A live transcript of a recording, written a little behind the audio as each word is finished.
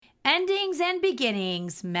Endings and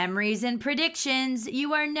beginnings, memories and predictions.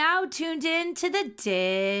 You are now tuned in to the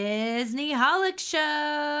Disney Holic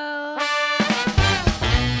Show.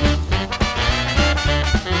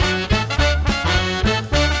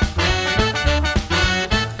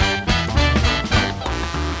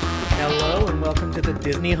 Hello and welcome to the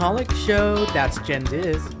Disney Holic Show. That's Jen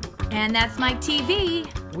Diz. And that's Mike TV.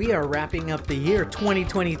 We are wrapping up the year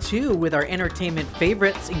 2022 with our entertainment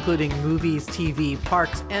favorites, including movies, TV,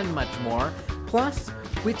 parks, and much more. Plus,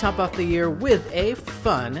 we top off the year with a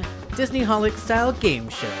fun Disney Holic style game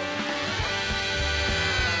show.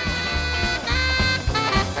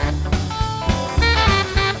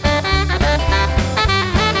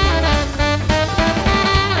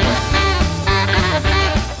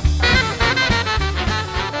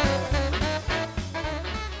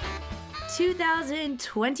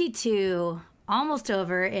 '22, almost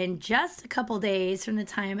over in just a couple days from the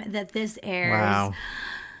time that this airs. Wow.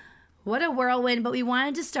 What a whirlwind, but we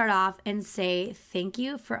wanted to start off and say thank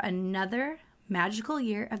you for another magical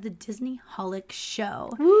year of the Disney Holic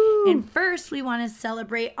Show. Woo! And first, we want to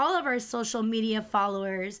celebrate all of our social media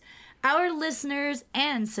followers, our listeners,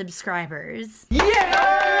 and subscribers.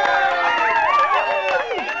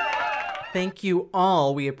 Thank you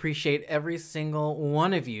all. We appreciate every single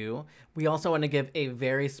one of you. We also want to give a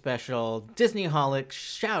very special Disney Holic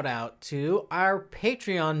shout out to our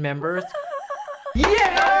Patreon members.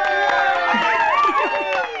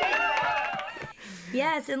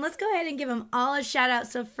 Yes, and let's go ahead and give them all a shout out.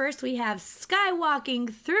 So first we have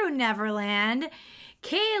Skywalking Through Neverland,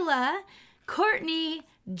 Kayla, Courtney,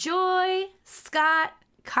 Joy, Scott,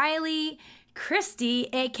 Kylie, Christy,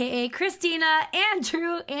 aka Christina,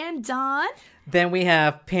 Andrew, and Dawn. Then we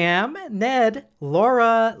have Pam, Ned,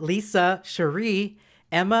 Laura, Lisa, Cherie,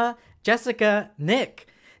 Emma, Jessica, Nick.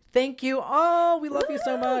 Thank you all. We love you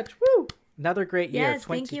so much. Woo! Another great year, Yes,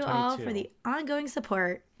 thank you all for the ongoing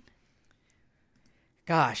support.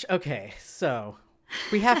 Gosh, okay, so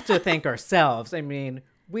we have to thank ourselves. I mean,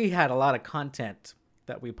 we had a lot of content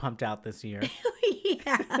that we pumped out this year.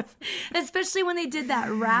 Yeah, especially when they did that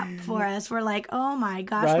rap for us. We're like, oh my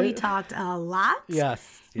gosh, we Right? talked a lot.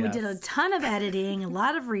 Yes. We did a ton of editing, a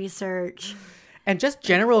lot of research. And just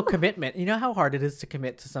general commitment. You know how hard it is to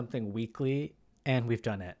commit to something weekly, and we've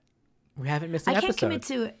done it. We haven't missed an I can't episode. commit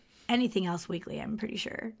to anything else weekly, I'm pretty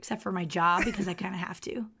sure, except for my job because I kind of have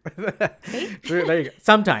to. There you go.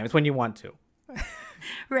 Sometimes when you want to.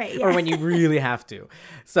 Right. Yeah. Or when you really have to.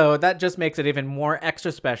 So that just makes it even more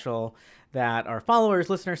extra special that our followers,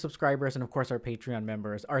 listeners, subscribers, and of course our Patreon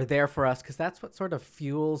members are there for us, because that's what sort of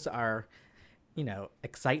fuels our,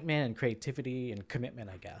 excitement and creativity and commitment,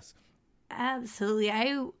 I guess. Absolutely.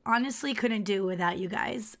 I honestly couldn't do it without you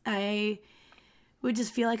guys. I would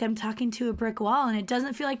just feel like I'm talking to a brick wall, and it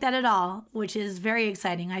doesn't feel like that at all, which is very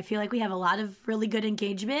exciting. I feel like we have a lot of really good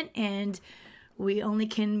engagement, and we only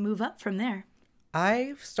can move up from there.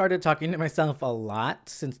 I've started talking to myself a lot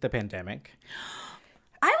since the pandemic.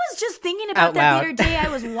 I was just thinking about Out that loud. the other day. I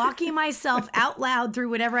was walking myself out loud through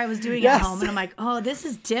whatever I was doing Yes. at home, and I'm like, oh, this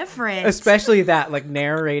is different. Especially that, like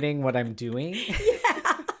narrating what I'm doing.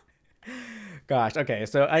 Yeah. Gosh, okay,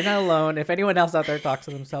 so I'm not alone. If anyone else out there talks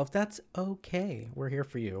to themselves, that's okay. We're here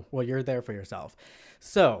for you. Well, you're there for yourself.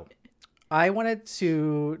 So I wanted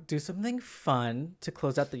to do something fun to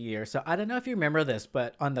close out the year. So I don't know if you remember this,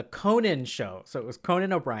 but on the Conan show, so it was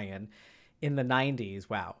Conan O'Brien in the 90s.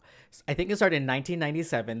 Wow. I think it started in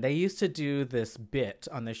 1997. They used to do this bit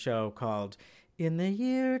on the show called In the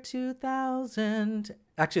Year 2000.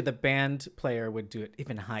 Actually, the band player would do it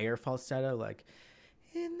even higher falsetto, like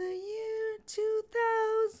in the year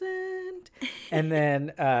 2000. And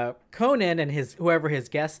then Conan and whoever his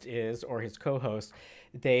guest is or his co-host,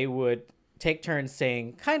 they would take turns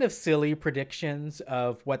saying kind of silly predictions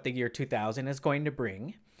of what the year 2000 is going to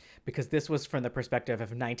bring, because this was from the perspective of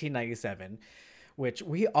 1997, which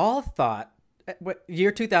we all thought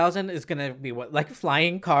year 2000 is going to be like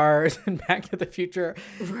flying cars and Back to the Future.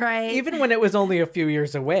 Right. Even when it was only a few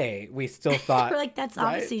years away, we still thought. We're like, that's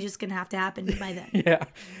right? obviously just going to have to happen by then. Yeah.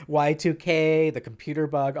 Y2K, the computer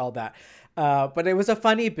bug, all that. But it was a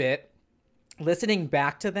funny bit. Listening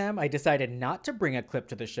back to them, I decided not to bring a clip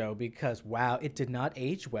to the show because, wow, it did not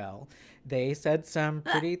age well. They said some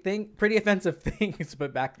pretty offensive things,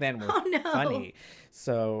 but back then were funny.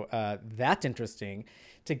 So that's interesting.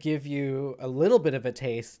 To give you a little bit of a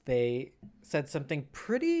taste, they said something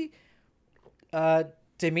pretty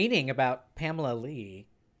demeaning about Pamela Lee.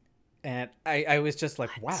 And I was just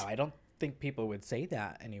like, wow, I don't think people would say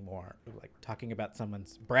that anymore, like talking about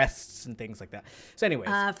someone's breasts and things like that. So anyways.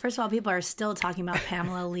 First of all, people are still talking about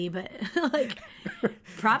Pamela Lee, but like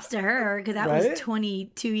props to her because that was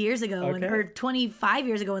 22 years ago or 25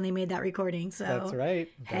 years ago when they made that recording. So that's right.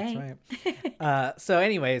 Hey. That's right. So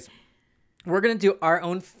anyways, we're going to do our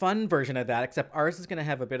own fun version of that, except ours is going to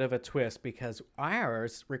have a bit of a twist because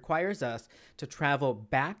ours requires us to travel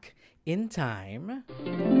back in time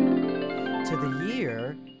to the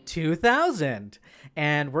year 2000.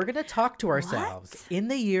 And we're going to talk to ourselves in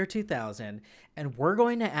the year 2000. And we're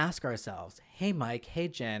going to ask ourselves, hey, Mike, hey,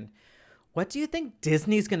 Jen, what do you think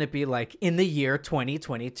Disney's going to be like in the year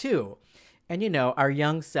 2022? And, you know, our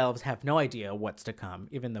young selves have no idea what's to come,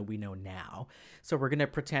 even though we know now. So we're going to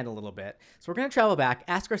pretend a little bit. So we're going to travel back,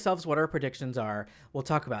 ask ourselves what our predictions are. We'll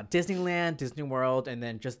talk about Disneyland, Disney World, and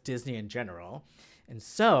then just Disney in general. And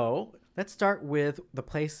so let's start with the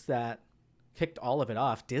place that kicked all of it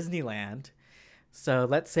off, Disneyland. So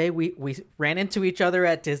let's say we ran into each other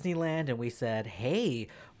at Disneyland and we said, hey,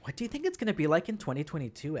 what do you think it's going to be like in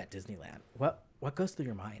 2022 at Disneyland? What goes through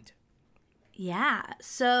your mind? Yeah.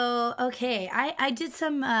 So, okay. I did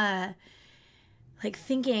some like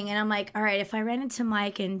thinking and I'm like, all right, if I ran into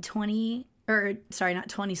Mike in 20 or sorry, not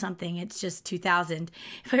 20 something, it's just 2000.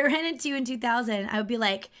 If I ran into you in 2000, I would be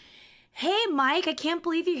like, hey, Mike, I can't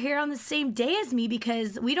believe you're here on the same day as me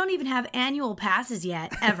because we don't even have annual passes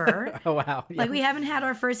yet, ever. Oh, wow. Yeah. Like, we haven't had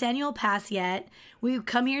our first annual pass yet. We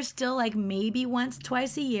come here still, like, maybe once,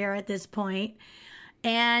 twice a year at this point.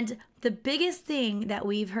 And the biggest thing that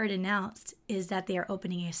we've heard announced is that they are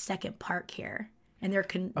opening a second park here. And they're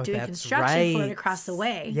doing construction for it across the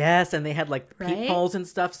way. Yes, and they had, like, peepholes and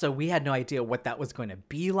stuff, so we had no idea what that was going to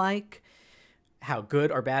be like. How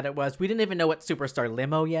good or bad it was. We didn't even know what Superstar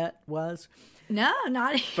Limo yet was. No,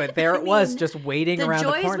 not even. But there it was, just waiting around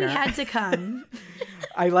the corner. The joys we had to come.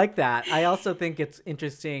 I like that. I also think it's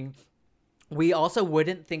interesting. We also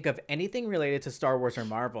wouldn't think of anything related to Star Wars or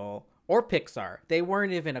Marvel or Pixar. They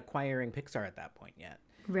weren't even acquiring Pixar at that point yet.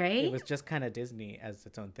 Right. It was just kind of Disney as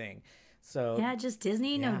its own thing. So yeah, just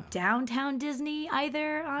Disney, no downtown Disney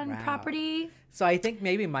either on property. So I think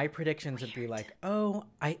maybe my predictions would be like, oh,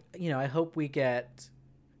 I hope we get,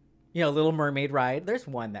 Little Mermaid ride. There's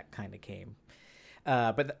one that kind of came,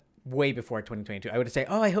 but way before 2022. I would say,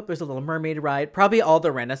 oh, I hope there's a Little Mermaid ride. Probably all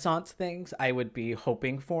the Renaissance things I would be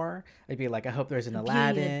hoping for. I'd be like, I hope there's an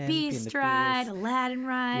Aladdin, Beauty and the Beast ride, Aladdin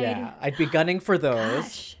ride. Yeah, I'd be gunning for those.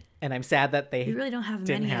 Gosh. And I'm sad that they You really don't have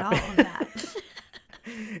didn't many happen. at all of that.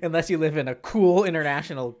 Unless you live in a cool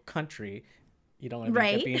international country, you don't want to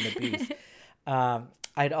be Beauty and the Beast.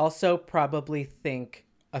 I'd also probably think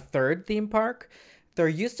a third theme park. There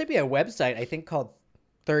used to be a website, I think called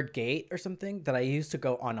Third Gate or something, that I used to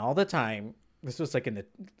go on all the time. This was like in the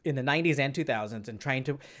 90s and 2000s, and trying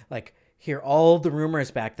to like hear all the rumors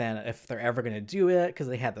back then if they're ever going to do it, because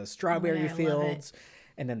they had those strawberry fields.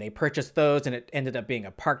 And then they purchased those, and it ended up being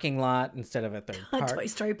a parking lot instead of a third park. Toy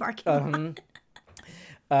Story parking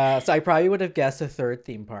lot. So I probably would have guessed a third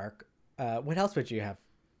theme park. What else would you have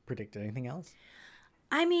predicted? Anything else?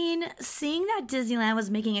 I mean, seeing that Disneyland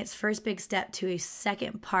was making its first big step to a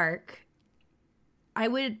second park, I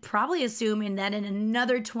would probably assume that in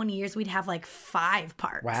another 20 years, we'd have like 5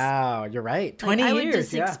 parks. Wow, you're right. 20 years. I would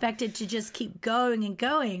just expect it to just keep going and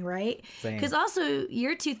going, right? Because also,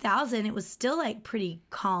 year 2000, it was still like pretty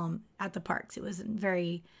calm at the parks. It wasn't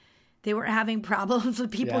they weren't having problems with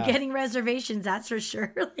people getting reservations, that's for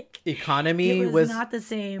sure. Like, economy was not the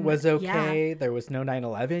same. Was okay. Yeah. There was no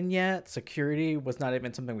 9/11 yet. Security was not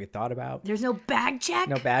even something we thought about. There's no bag check?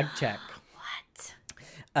 No bag check. What?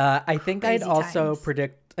 I think I'd also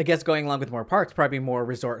predict, I guess going along with more parks, probably more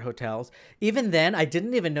resort hotels. Even then, I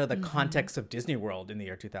didn't even know the context of Disney World in the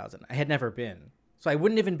year 2000. I had never been. So I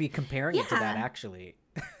wouldn't even be comparing it to that, actually.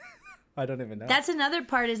 I don't even know. That's another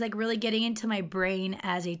part, is like really getting into my brain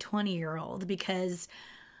as a 20-year-old, because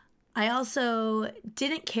I also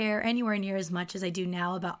didn't care anywhere near as much as I do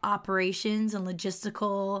now about operations and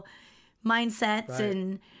logistical mindsets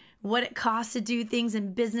and what it costs to do things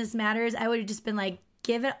in business matters. I would have just been like,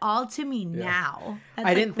 give it all to me now. That's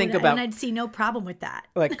I didn't think about... And I'd see no problem with that.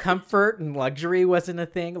 Like, comfort and luxury wasn't a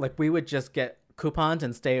thing. Like, we would just get coupons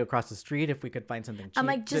and stay across the street if we could find something cheap. I'm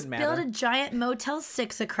like, just build a giant Motel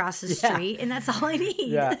 6 across the street, and that's all I need.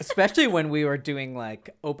 Yeah, especially when we were doing like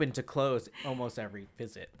open to close almost every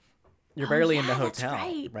visit. You're barely in the hotel,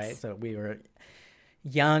 right? So we were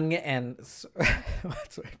young and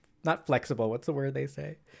not flexible. What's the word they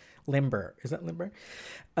say? Limber. Is that limber?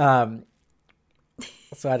 So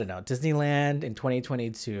I don't know. Disneyland in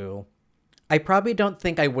 2022. I probably don't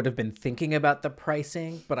think I would have been thinking about the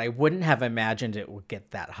pricing, but I wouldn't have imagined it would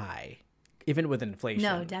get that high. even with inflation.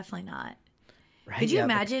 No, definitely not. Right? Could you Yeah,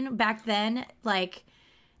 imagine back then, like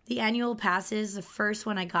the annual passes, the first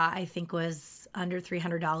one I got, I think was under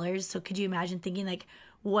 $300. So could you imagine thinking like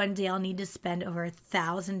one day I'll need to spend over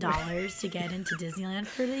 $1,000 to get into Disneyland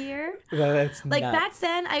for the year? that's Like nuts. back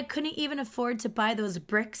then, I couldn't even afford to buy those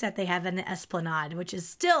bricks that they have in the Esplanade, which is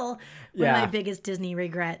still one of Yeah. my biggest Disney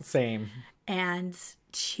regrets. Same. And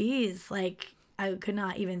geez, like I could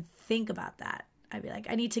not even think about that. I'd be like,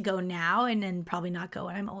 I need to go now and then probably not go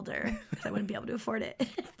when I'm older because I wouldn't be able to afford it.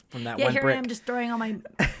 From that Yeah, one here brick. I am just throwing all my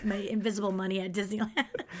invisible money at Disneyland.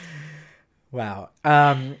 Wow.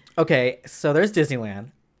 Okay, so there's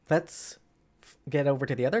Disneyland. Let's get over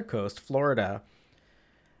to the other coast, Florida.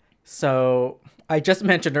 So I just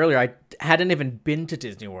mentioned earlier, I hadn't even been to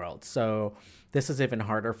Disney World. So this is even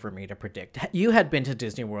harder for me to predict. You had been to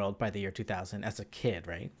Disney World by the year 2000 as a kid,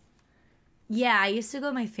 right? Yeah, I used to go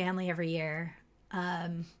with my family every year.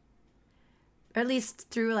 Or at least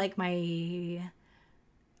through like my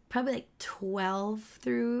probably like 12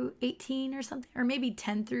 through 18 or something, or maybe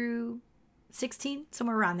 10 through 16,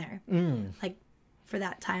 somewhere around there. Like for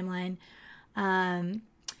that timeline.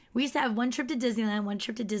 We used to have one trip to Disneyland, one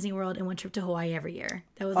trip to Disney World, and one trip to Hawaii every year.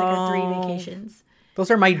 That was like our 3 vacations.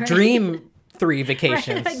 Those are my dream 3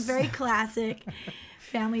 vacations. Right? Like very classic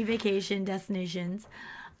family vacation destinations.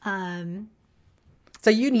 So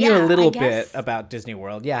you knew Yeah, a little I guess- bit about Disney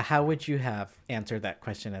World. Yeah, how would you have answered that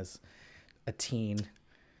question as a teen?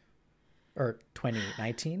 Or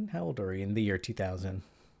 2019? How old are you in the year 2000?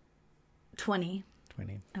 20.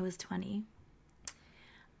 20. I was 20.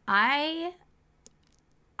 I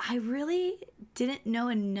really didn't know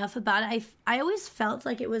enough about it. I always felt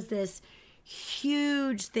like it was this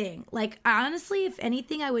huge thing. Like honestly, if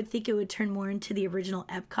anything, I would think it would turn more into the original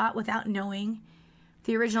Epcot without knowing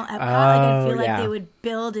the original Epcot. Like I feel like yeah. they would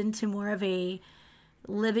build into more of a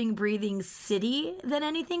living, breathing city than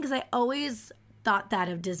anything. Because I always thought that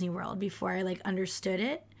of Disney World before I like understood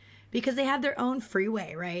it. Because they have their own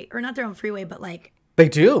freeway, right? Or not their own freeway, but like They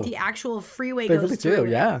do. the actual freeway They goes really through do, it.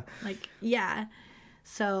 yeah. Like, yeah.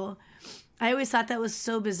 So I always thought that was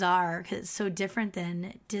so bizarre because it's so different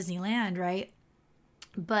than Disneyland, right?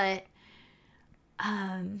 But,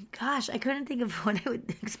 gosh, I couldn't think of what I would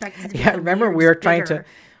expect it to be. Yeah, I remember we were trying to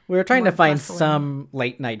more find bustling. some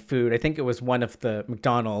late night food. I think it was one of the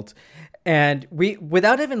McDonald's. And we,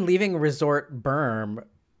 without even leaving Resort Berm,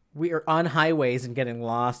 we are on highways and getting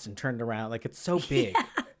lost and turned around. Like, it's so big.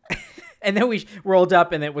 And then we rolled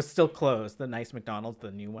up and it was still closed. The nice McDonald's,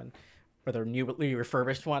 the new one, or the newly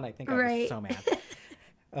refurbished one. I think I was Right. so mad.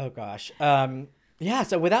 Oh, gosh. Yeah,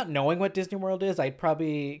 so without knowing what Disney World is, I'd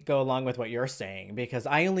probably go along with what you're saying because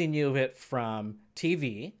I only knew it from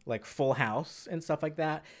TV, like Full House and stuff like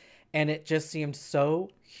that. And it just seemed so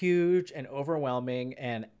huge and overwhelming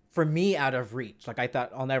and for me out of reach. Like I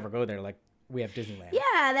thought I'll never go there. Like we have Disneyland.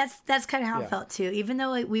 Yeah, that's kind of how Yeah. it felt too. Even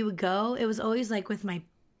though like, we would go, it was always like with my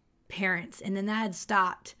parents. And then that had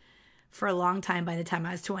stopped for a long time by the time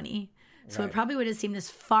I was 20. So Right. it probably would have seemed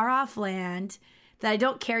this far off land that I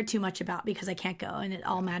don't care too much about because I can't go and it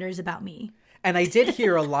all matters about me. And I did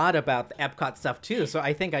hear a lot about the Epcot stuff too. So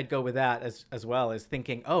I think I'd go with that as well as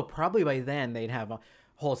thinking, oh, probably by then they'd have a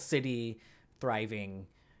whole city thriving.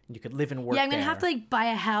 You could live and work Yeah, I'm gonna there. have to like buy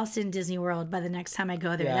a house in Disney World by the next time I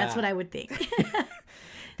go there. That's Yeah. what I would think.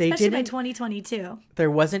 They Especially by didn't. 2022.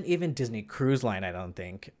 There wasn't even Disney Cruise Line. I don't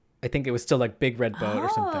think. I think it was still like Big Red Boat or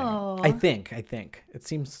something. Oh. I think it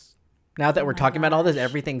seems. Now that we're talking about all this,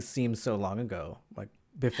 everything seems so long ago, like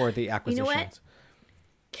before the acquisitions. what?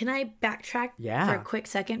 Can I backtrack Yeah. for a quick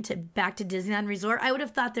second to back to Disneyland Resort? I would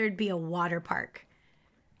have thought there'd be a water park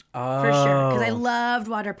Oh, for sure because I loved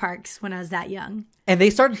water parks when I was that young. And they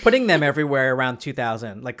started putting them everywhere around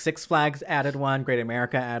 2000. Like Six Flags added one, Great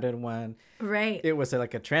America added one. Right. It was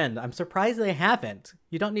like a trend. I'm surprised they haven't.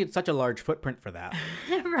 You don't need such a large footprint for that.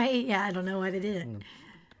 Right. Yeah. I don't know why they did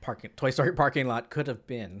it. Toy Story parking lot could have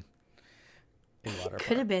been a water Could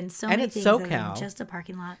park. have been so And many it's things other SoCal. than just a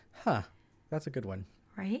parking lot. Huh. That's a good one.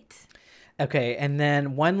 Right. Okay, and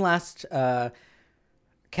then one last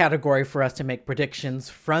category for us to make predictions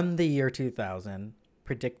from the year 2000,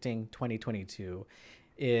 predicting 2022,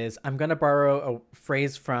 is I'm going to borrow a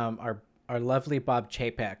phrase from our lovely Bob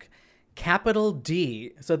Chapek. Capital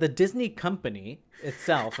D. So the Disney company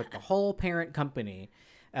itself, like the whole parent company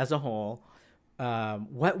as a whole,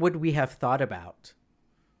 what would we have thought about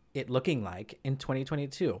it looking like in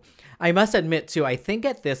 2022? I must admit, too, I think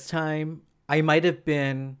at this time, I might have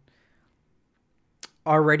been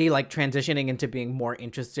already like transitioning into being more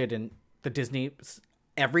interested in the Disney,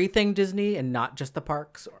 everything Disney and not just the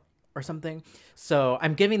parks. or something. So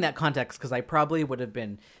I'm giving that context because I probably would have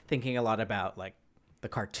been thinking a lot about like the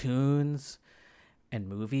cartoons and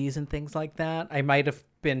movies and things like that. I might have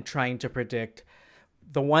been trying to predict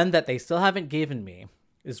the one that they still haven't given me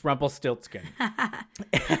is Rumpelstiltskin. And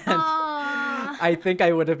I think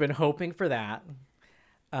I would have been hoping for that.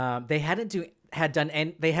 They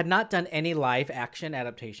had not done any live action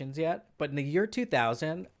adaptations yet, but in the year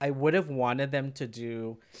 2000, I would have wanted them to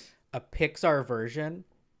do a Pixar version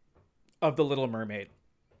of The Little Mermaid.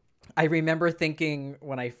 I remember thinking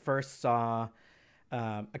when I first saw,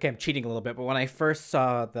 okay, I'm cheating a little bit, but when I first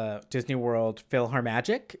saw the Disney World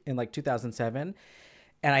PhilharMagic in like 2007,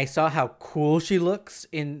 and I saw how cool she looks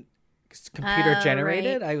in computer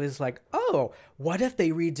generated, right. I was like, oh, what if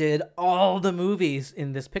they redid all the movies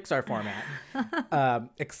in this Pixar format?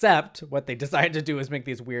 Except what they decided to do is make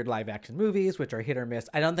these weird live action movies, which are hit or miss.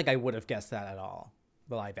 I don't think I would have guessed that at all,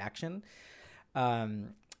 the live action.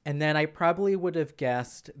 And then I probably would have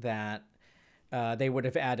guessed that they would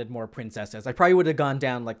have added more princesses. I probably would have gone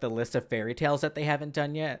down like the list of fairy tales that they haven't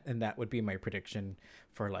done yet. And that would be my prediction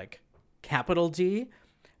for like capital D.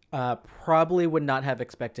 Probably would not have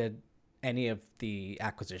expected any of the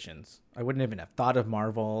acquisitions. I wouldn't even have thought of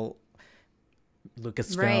Marvel,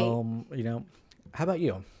 Lucasfilm, right. You know. How about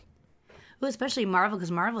you? Well, especially Marvel,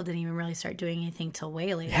 because Marvel didn't even really start doing anything till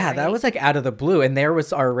way later. Yeah, right? That was like out of the blue. And there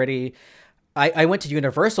was already... I went to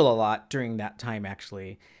Universal a lot during that time,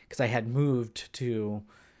 actually, because I had moved to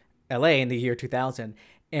LA in the year 2000.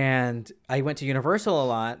 And I went to Universal a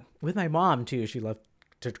lot with my mom, too. She loved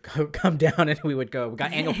to come down and we would go. We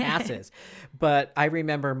got annual passes. But I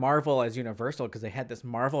remember Marvel as Universal because they had this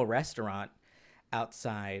Marvel restaurant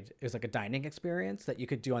outside. It was like a dining experience that you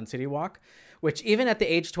could do on City Walk, which even at the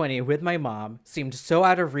age 20 with my mom seemed so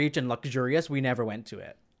out of reach and luxurious, we never went to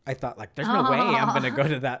it. I thought like, there's no way I'm going to go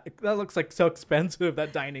to that. That looks like so expensive,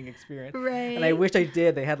 that dining experience. Right. And I wish I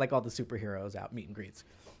did. They had like all the superheroes out, meet and greets.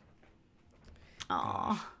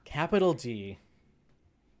 Aw. Capital D.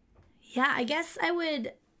 Yeah, I guess I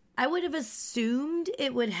would have assumed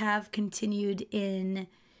it would have continued in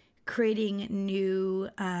creating new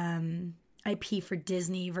IP for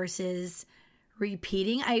Disney versus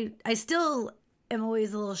repeating. I still am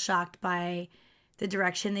always a little shocked by the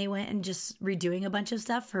direction they went and just redoing a bunch of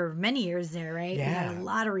stuff for many years there, right? Yeah. We had a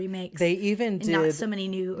lot of remakes. They even did not so many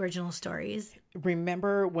new original stories.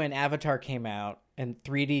 Remember when Avatar came out and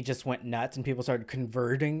 3D just went nuts and people started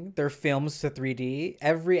converting their films to 3D?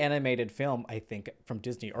 Every animated film, I think, from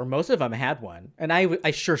Disney, or most of them had one. And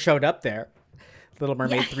I sure showed up there. Little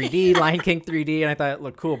Mermaid 3D, Lion King 3D, and I thought it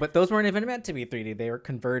looked cool. But those weren't even meant to be 3D. They were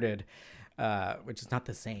converted, which is not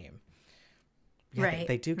the same. Yeah, right.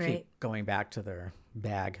 They do keep going back to their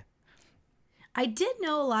bag. I did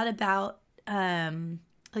know a lot about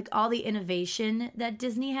like all the innovation that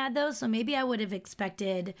Disney had, though. So maybe I would have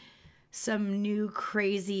expected some new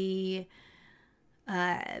crazy,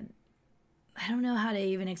 I don't know how to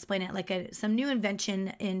even explain it, like some new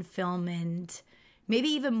invention in film and maybe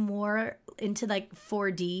even more into like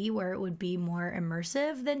 4D where it would be more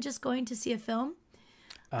immersive than just going to see a film.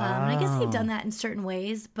 And I guess they've done that in certain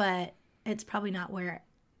ways, but it's probably not where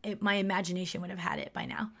my imagination would have had it by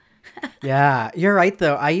now. Yeah, you're right,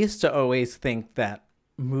 though. I used to always think that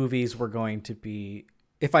movies were going to be...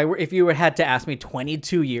 If you had to ask me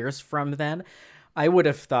 22 years from then, I would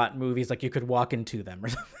have thought movies like you could walk into them or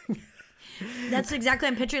something. That's exactly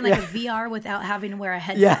I'm picturing, like a VR without having to wear a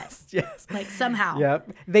headset. Yes. Like somehow.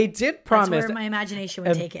 Yep. They did promise. That's where my imagination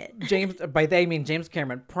would take it. By they I mean James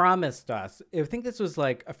Cameron promised us. I think this was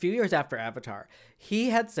like a few years after Avatar. He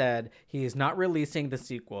had said he is not releasing the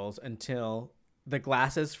sequels until the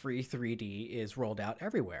glasses-free 3D is rolled out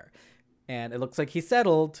everywhere, and it looks like he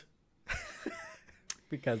settled.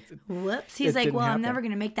 Because whoops, he's like, well, I'm never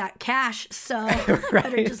going to make that cash, so right.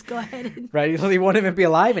 Better just go ahead and... Right, he won't even be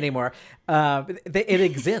alive anymore. It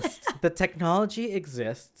exists. The technology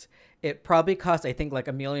exists. It probably costs, I think, like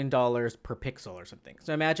 $1 million per pixel or something.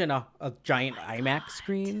 So imagine a giant IMAX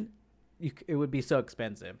screen. It would be so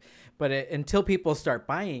expensive. But until people start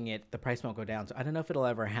buying it, the price won't go down. So I don't know if it'll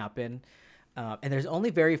ever happen. And there's only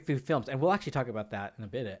very few films, and we'll actually talk about that in a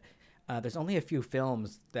bit. There's only a few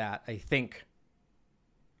films that I think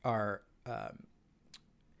are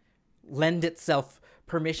lend itself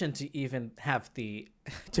permission to even have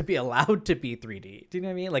to be allowed to be 3D. Do you know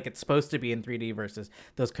what I mean? Like it's supposed to be in 3D versus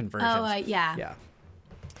those conversions. Oh, yeah.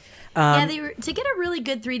 Yeah. To get a really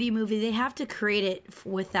good 3D movie, they have to create it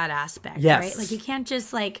with that aspect, yes. right? Like you can't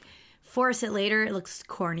just like force it later. It looks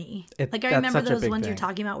corny. I that's remember such a those big ones thing. you're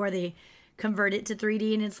talking about where they convert it to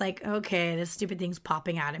 3D, and it's like, okay, this stupid thing's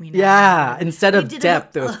popping out at me now. Yeah, instead of They did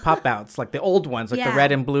depth, it was pop outs, like the old ones, like the Yeah.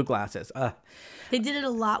 red and blue glasses. They did it a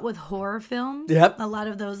lot with horror films. Yep. A lot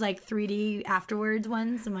of those like 3D afterwards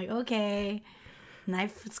ones. I'm like, okay,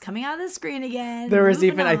 knife is coming out of the screen again. There was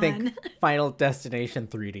Moving even, I on. think, Final Destination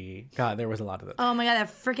 3D. God, there was a lot of those. Oh my god, that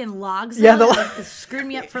freaking log Yeah, zone, the it screwed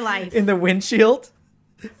me up for life. In the windshield.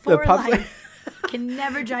 For pups- life. Can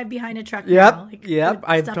never drive behind a truck Yep, now. Like, yep. put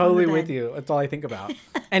I'm stuff on totally the with bed. you. That's all I think about.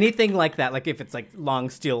 Anything like that, like if it's like long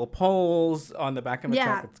steel poles on the back of a Yeah,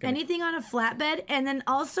 truck. It's gonna... anything on a flatbed. And then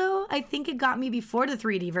also, I think it got me before the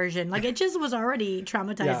 3D version. Like, it just was already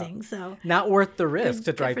traumatizing. So, Not worth the risk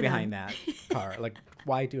to Good drive for behind them. that car. Like,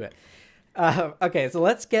 why do it? Okay, so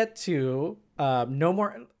let's get to no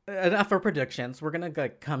more enough for predictions. We're gonna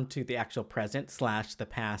come to the actual present / the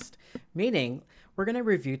past. Meaning, we're gonna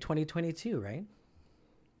review 2022, right?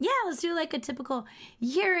 yeah, let's do like a typical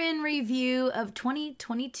year in review of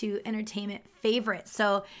 2022 entertainment favorites.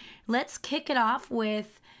 So, let's kick it off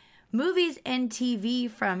with movies and TV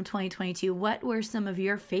from 2022. What were some of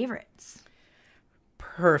your favorites?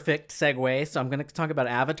 Perfect segue. So I'm going to talk about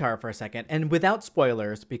Avatar for a second, and without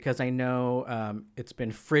spoilers, because I know it's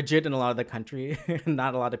been frigid in a lot of the country.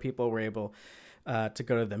 Not a lot of people were able to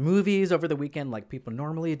go to the movies over the weekend like people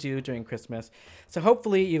normally do during Christmas. So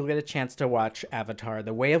hopefully you'll get a chance to watch Avatar: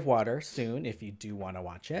 The Way of Water soon if you do want to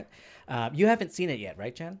watch it. You haven't seen it yet,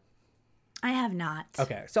 right, Jen? I have not.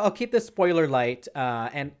 Okay, so I'll keep this spoiler light,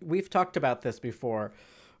 and we've talked about this before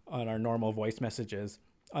on our normal voice messages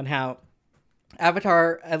on how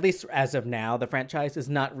Avatar, at least as of now, the franchise is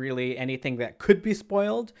not really anything that could be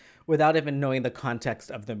spoiled without even knowing the context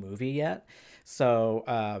of the movie yet.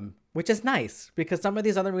 So, which is nice because some of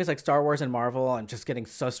these other movies like Star Wars and Marvel, I'm just getting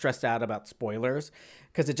so stressed out about spoilers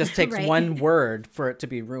because it just takes Right. one word for it to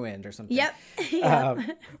be ruined or something. Yep.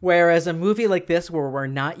 Yep. Whereas a movie like this where we're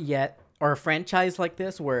not yet, or a franchise like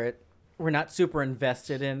this where we're not super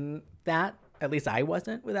invested in that, at least I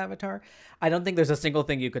wasn't with Avatar, I don't think there's a single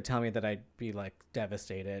thing you could tell me that I'd be like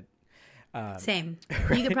devastated. Same.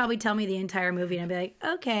 You could probably tell me the entire movie and I'd be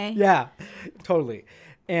like, okay. Yeah, totally.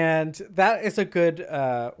 And that is a good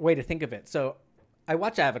way to think of it. So I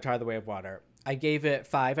watched Avatar: The Way of Water. I gave it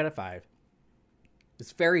 5 out of 5.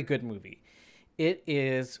 It's a very good movie. It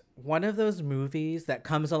is one of those movies that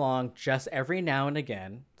comes along just every now and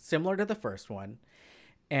again, similar to the first one.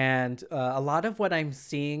 And a lot of what I'm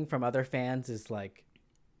seeing from other fans is like,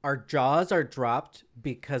 our jaws are dropped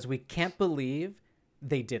because we can't believe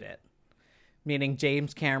they did it. Meaning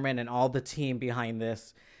James Cameron and all the team behind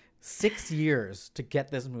this, 6 years to get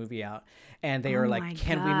this movie out. And they Oh are my like,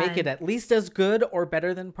 can we make God. it at least as good or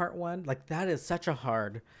better than part one? Like, that is such a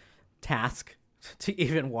hard task to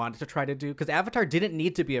even want to try to do, because Avatar didn't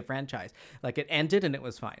need to be a franchise. Like, it ended and it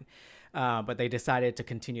was fine. But they decided to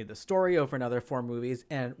continue the story over another 4 movies,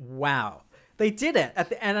 and wow, they did it. At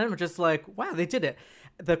the end, I'm just like, wow, they did it.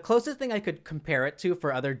 The closest thing I could compare it to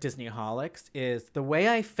for other Disney-holics is the way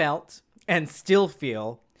I felt and still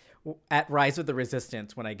feel at Rise of the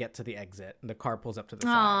Resistance when I get to the exit and the car pulls up to the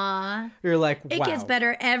side. Aw. You're like, wow. It gets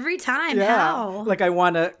better every time. Yeah. How? Like, I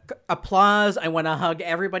want to applause. I want to hug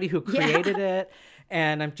everybody who created it.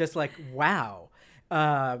 And I'm just like, wow.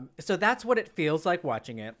 So that's what it feels like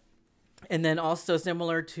watching it. And then also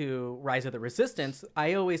similar to Rise of the Resistance,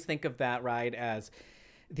 I always think of that ride as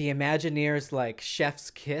the Imagineers, like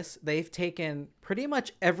Chef's Kiss. They've taken pretty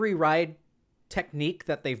much every ride technique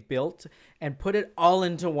that they've built and put it all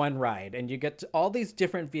into one ride. And you get to all these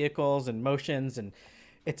different vehicles and motions, and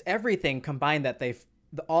it's everything combined that they've,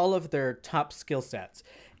 all of their top skill sets.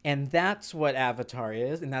 And that's what Avatar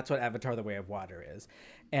is. And that's what Avatar: The Way of Water is.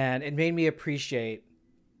 And it made me appreciate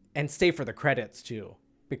and stay for the credits too,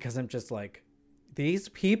 because I'm just like, these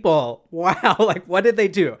people, wow, like, what did they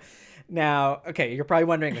do? Now, okay, you're probably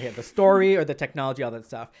wondering, okay, the story or the technology, all that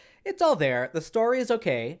stuff. It's all there. The story is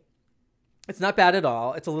okay. It's not bad at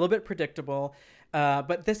all. It's a little bit predictable.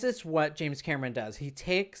 But this is what James Cameron does. He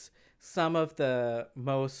takes some of the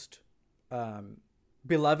most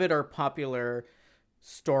beloved or popular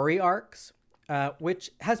story arcs,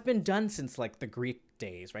 which has been done since like the Greek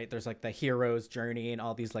days, right? There's like the hero's journey and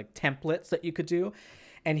all these like templates that you could do.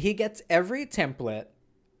 And he gets every template,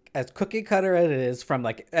 as cookie cutter as it is, from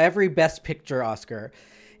like every Best Picture Oscar.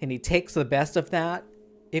 And he takes the best of that,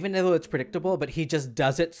 even though it's predictable, but he just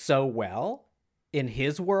does it so well in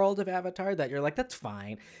his world of Avatar that you're like, that's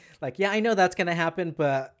fine. Like, yeah, I know that's going to happen,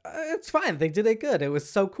 but it's fine. They did it good. It was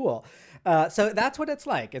so cool. So that's what it's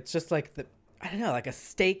like. It's just like I don't know, like a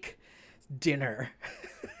steak dinner.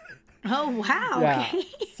 Oh, wow. Yeah. Okay.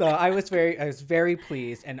 So I was very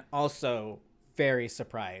pleased, and also very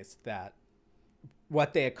surprised that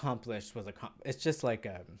what they accomplished was it's just like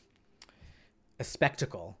a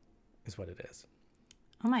spectacle is what it is.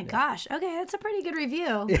 Oh my gosh. Okay, that's a pretty good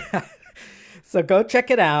review. Yeah. So go check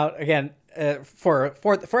it out again, for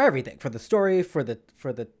everything, for the story, for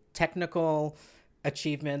the technical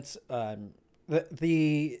achievements,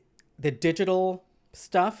 the digital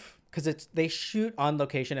stuff, because they shoot on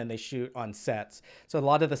location and they shoot on sets, so a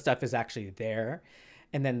lot of the stuff is actually there,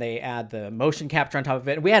 and then they add the motion capture on top of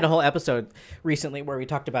it. And we had a whole episode recently where we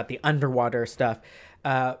talked about the underwater stuff,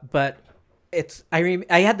 but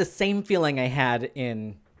I had the same feeling I had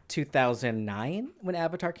in 2009 when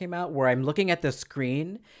Avatar came out, where I'm looking at the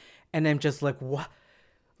screen and I'm just like, what?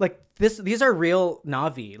 Like these are real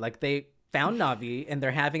Na'vi. Like they found Na'vi and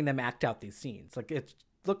they're having them act out these scenes. Like it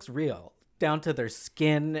looks real down to their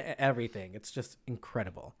skin, everything. It's just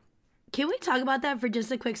incredible. Can we talk about that for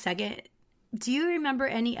just a quick second? Do you remember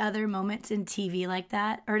any other moments in TV like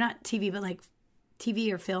that? Or not TV, but like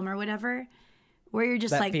TV or film or whatever, where you're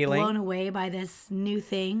just like blown away by this new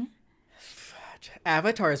thing?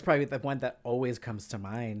 Avatar is probably the one that always comes to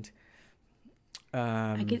mind.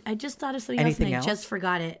 I just thought of something else and I just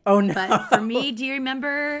forgot it. Oh no! But for me, do you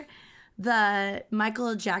remember the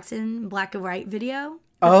Michael Jackson black and white video?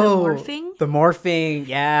 The morphing. The morphing,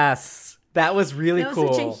 yes, that was really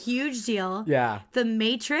cool. That was such a huge deal. Yeah. The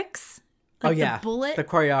Matrix. Like the bullet, the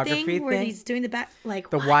choreography thing where he's doing the back, like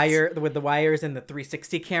the wire with the wires and the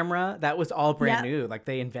 360 camera. That was all brand new. Like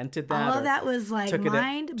they invented that. All of that was like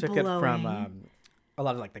mind blowing. Took it from a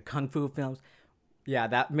lot of like the kung fu films. Yeah,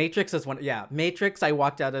 that Matrix is one. Yeah, Matrix. I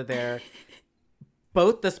walked out of there.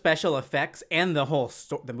 Both the special effects and the whole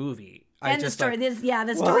the movie. And the story.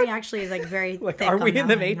 The story actually is like very like, thick. Are we in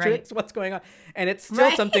the Right? Matrix? What's going on? And it's still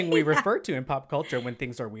something we refer to in pop culture when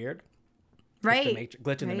things are weird. Right.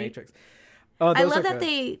 Glitch in the Matrix. Oh, I love that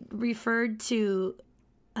they referred to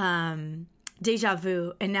deja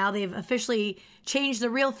vu, and now they've officially changed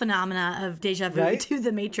the real phenomena of deja vu to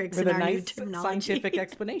the Matrix with in a our new nice terminology. Scientific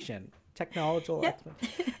explanation, technological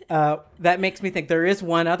explanation. That makes me think there is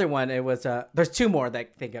one other one. It was there's two more that I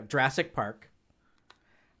think of. Jurassic Park.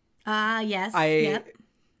 Yes.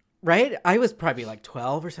 Right? I was probably like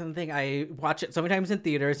 12 or something. I watched it so many times in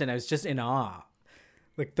theaters, and I was just in awe.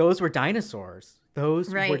 Like those were dinosaurs.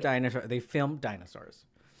 Those were dinosaurs. They filmed dinosaurs.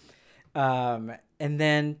 And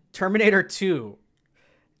then Terminator 2,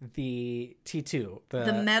 the T2.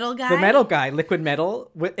 The metal guy? The metal guy, liquid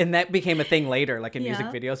metal. And that became a thing later, like in music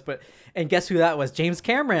videos. And guess who that was? James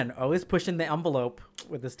Cameron, always pushing the envelope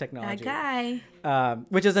with this technology. That guy.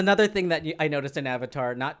 Which is another thing that I noticed in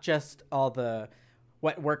Avatar. Not just all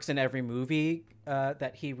what works in every movie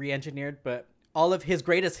that he re-engineered, but all of his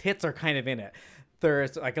greatest hits are kind of in it.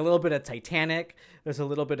 There's like a little bit of Titanic. There's a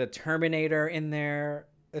little bit of Terminator in there.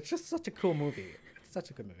 It's just such a cool movie. It's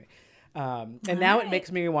such a good movie. And now it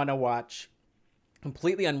makes me want to watch,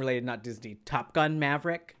 completely unrelated, not Disney, Top Gun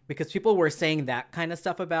Maverick, because people were saying that kind of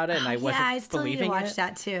stuff about it, and I wasn't I still believing need to watch it.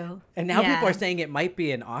 that too. And now people are saying it might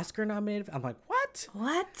be an Oscar nominated. I'm like, what?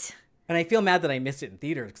 What? And I feel mad that I missed it in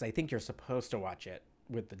theaters because I think you're supposed to watch it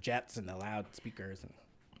with the jets and the loudspeakers and.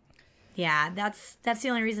 Yeah, that's the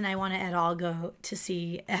only reason I want to at all go to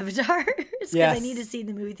see Avatar, because I need to see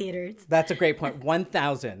the movie theaters. That's a great point.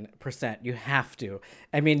 1,000%. You have to.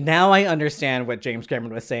 I mean, now I understand what James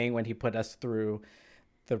Cameron was saying when he put us through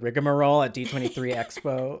the rigmarole at D23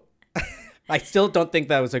 Expo. I still don't think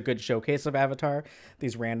that was a good showcase of Avatar,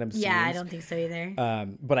 these random scenes. Yeah, I don't think so either.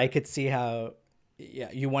 But I could see how,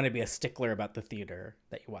 you want to be a stickler about the theater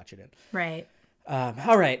that you watch it in. Right.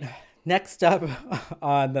 All right. Next up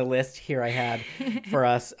on the list here I had for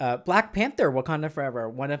us, Black Panther, Wakanda Forever,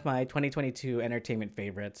 one of my 2022 entertainment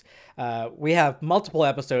favorites. We have multiple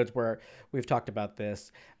episodes where we've talked about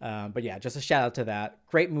this. But yeah, just a shout out to that.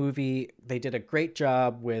 Great movie. They did a great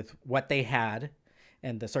job with what they had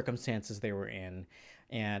and the circumstances they were in.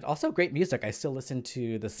 And also great music. I still listen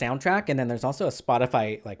to the soundtrack. And then there's also a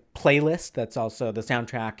Spotify like playlist that's also the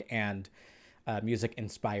soundtrack and music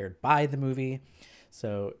inspired by the movie.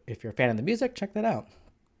 So if you're a fan of the music, check that out.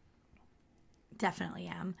 Definitely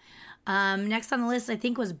am. Next on the list, I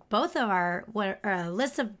think, was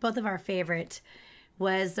list of both of our favorite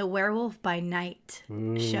was the Werewolf by Night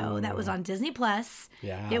show that was on Disney Plus.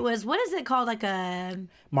 Yeah. It was, what is it called? Like a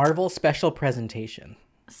Marvel special presentation.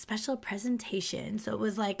 Special presentation. So it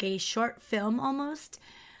was like a short film almost.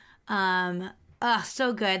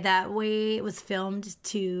 So good. That way it was filmed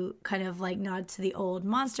to kind of like nod to the old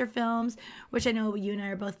monster films, which I know you and I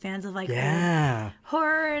are both fans of, like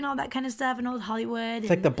horror and all that kind of stuff, and old Hollywood. It's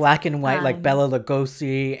like the black and white, like Bela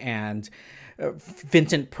Lugosi and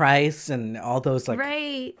Vincent Price and all those like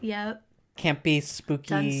right. Yep. campy, spooky.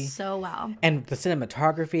 Done so well. And the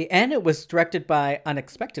cinematography. And it was directed by,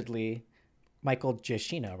 unexpectedly, Michael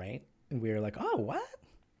Giacchino, right? And we were like, oh, what?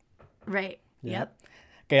 Right. Yep.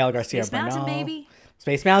 Gael Garcia Space Mountain, Bernal. baby.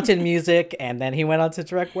 Space Mountain music. And then he went on to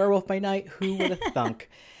direct Werewolf by Night. Who would have thunk?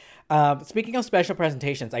 Speaking of special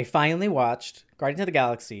presentations, I finally watched Guardians of the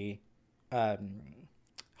Galaxy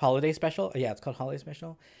holiday special. Yeah, it's called Holiday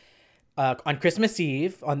Special. On Christmas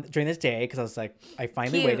Eve during this day, because I was like, I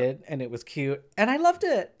finally waited, and it was cute, and I loved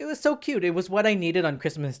it. It was so cute. It was what I needed on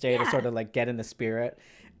Christmas Day to sort of like get in the spirit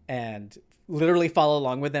and literally follow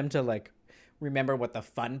along with them to like remember what the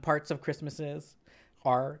fun parts of Christmas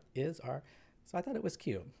are. So I thought it was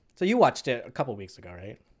cute. So you watched it a couple weeks ago,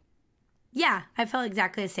 right? Yeah, I felt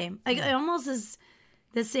exactly the same. Like it almost is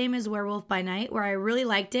the same as Werewolf by Night, where I really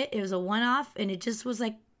liked it. It was a one-off, and it just was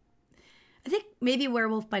like, I think maybe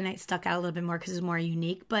Werewolf by Night stuck out a little bit more because it's more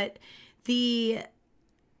unique, but the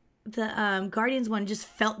Guardians one just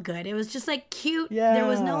felt good. It was just like cute. Yeah. There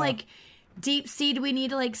was no like deep sea. Do we need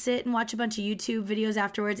to like sit and watch a bunch of YouTube videos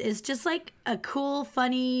afterwards? It's just like a cool,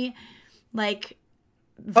 funny, like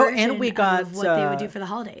version and we got of what they would do for the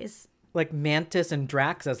holidays. Like Mantis and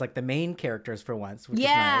Drax as like the main characters for once, which is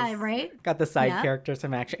nice. Right. Got the side characters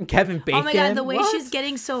some action. Kevin Bacon. Oh my god, the way she's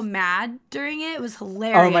getting so mad during it was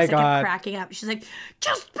hilarious. Oh my god, I kept cracking up. She's like,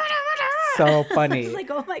 just so funny. I was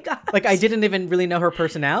like, oh my god. Like I didn't even really know her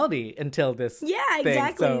personality until this. Yeah, thing,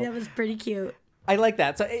 exactly. so that was pretty cute. I like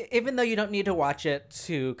that. So even though you don't need to watch it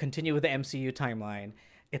to continue with the MCU timeline,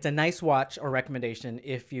 it's a nice watch or recommendation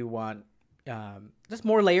if you want just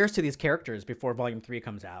more layers to these characters before Volume 3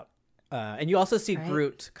 comes out. And you also see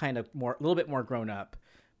Groot kind of a little bit more grown up,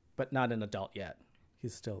 but not an adult yet.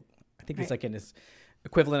 He's still, I think he's like in his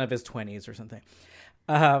equivalent of his 20s or something.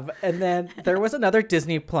 And then there was another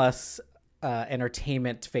Disney Plus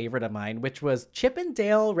entertainment favorite of mine, which was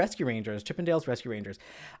Chippendale's Rescue Rangers.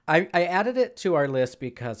 I added it to our list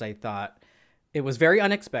because I thought it was very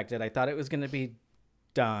unexpected. I thought it was going to be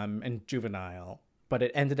dumb and juvenile, but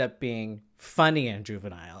it ended up being funny and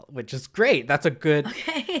juvenile, which is great. That's a good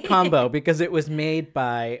combo because it was made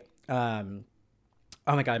by, oh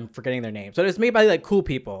my God, I'm forgetting their name. So it was made by like cool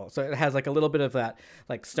people. So it has like a little bit of that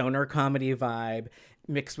like stoner comedy vibe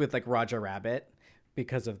mixed with like Roger Rabbit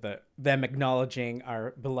because of them acknowledging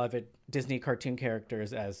our beloved Disney cartoon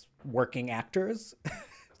characters as working actors.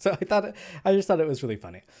 So I just thought it was really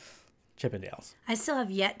funny. Chippendales. I still have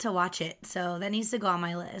yet to watch it, so that needs to go on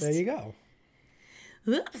my list. There you go.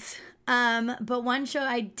 Oops. But one show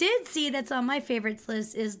I did see that's on my favorites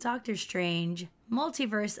list is Doctor Strange,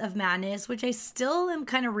 Multiverse of Madness, which I still am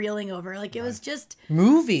kind of reeling over. Like it was just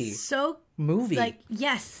movie. Like,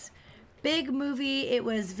 yes, big movie. It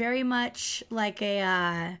was very much like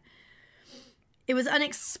it was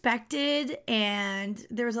unexpected, and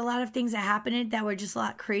there was a lot of things that happened that were just a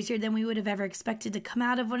lot crazier than we would have ever expected to come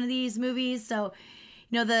out of one of these movies. So,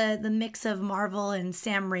 you know, the mix of Marvel and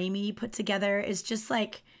Sam Raimi put together is just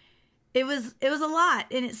like, it was a lot,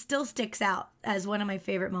 and it still sticks out as one of my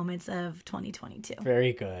favorite moments of 2022.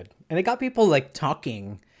 Very good. And it got people like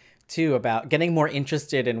talking too about getting more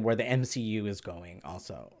interested in where the MCU is going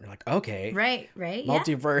also. You're like, okay. Right.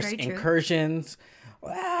 Multiverse incursions.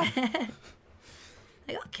 Wow.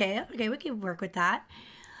 Like, okay, we can work with that.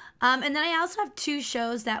 And then I also have two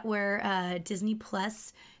shows that were Disney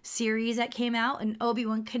Plus series that came out, and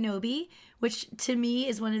Obi-Wan Kenobi, which to me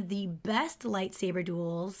is one of the best lightsaber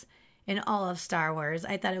duels in all of Star Wars.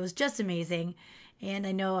 I thought it was just amazing. And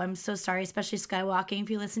I know I'm so sorry, especially Skywalking. If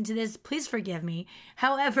you listen to this, please forgive me.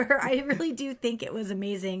 However, I really do think it was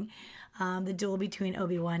amazing. The duel between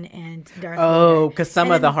Obi-Wan and Darth Vader. Oh, because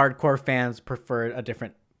some of the hardcore fans preferred a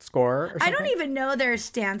different score or something? I don't even know their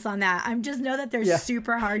stance on that. I just know that they're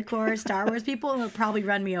super hardcore Star Wars people and will probably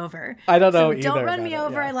run me over. I don't know either. Don't run me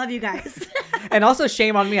over. I love you guys. And also,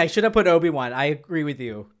 shame on me. I should have put Obi-Wan. I agree with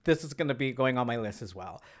you. This is going to be going on my list as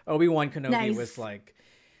well. Obi-Wan Kenobi was like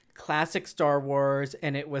classic Star Wars,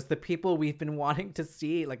 and it was the people we've been wanting to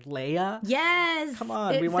see, like Leia. Yes. Come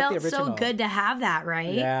on, we want the original. It felt so good to have that,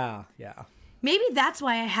 right? Yeah. Maybe that's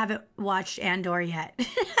why I haven't watched Andor yet.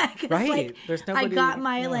 Right. Like, there's nobody. I got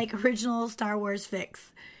my like original Star Wars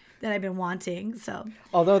fix that I've been wanting. So,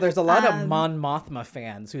 although there's a lot of Mon Mothma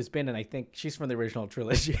fans who's been, and I think she's from the original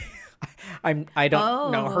trilogy. I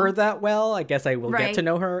don't know her that well. I guess I will get to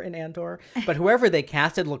know her in Andor. But whoever they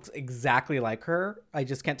casted looks exactly like her. I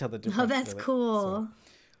just can't tell the difference. Oh, that's really. cool. So.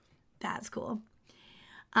 That's cool.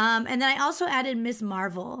 And then I also added Ms.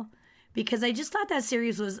 Marvel because I just thought that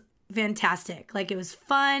series was fantastic. Like, it was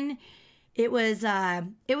fun. It was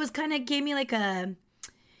kind of gave me like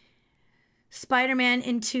Spider-Man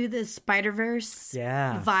into the Spider-Verse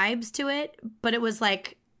Yeah. vibes to it, but it was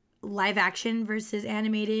like live action versus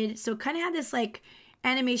animated. So it kind of had this like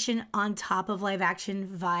animation on top of live action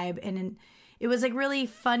vibe. And then it was like really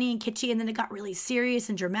funny and kitschy. And then it got really serious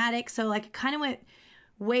and dramatic. So like it kind of went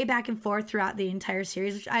way back and forth throughout the entire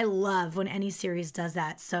series, which I love when any series does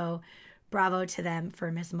that. So bravo to them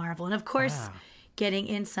for Miss Marvel. And of course, getting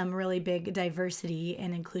in some really big diversity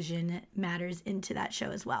and inclusion matters into that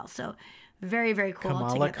show as well. So very, very cool.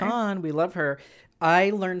 Kamala together. Khan, we love her.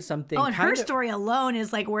 I learned something. Oh, and her story alone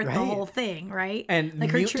is like worth the whole thing, right? And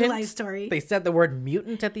like her true life story. They said the word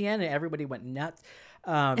mutant at the end, and everybody went nuts.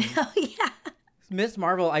 Oh yeah. Miss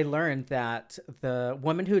Marvel, I learned that the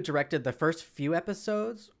woman who directed the first few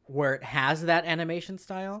episodes where it has that animation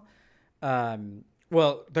style,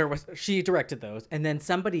 she directed those, and then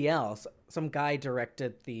somebody else, some guy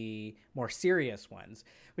directed the more serious ones,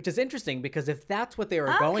 which is interesting because if that's what they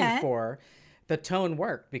were going for, the tone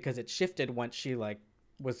worked because it shifted once she like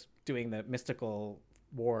was doing the mystical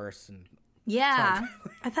wars and yeah.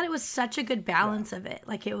 I thought it was such a good balance of it.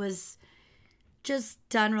 Like it was just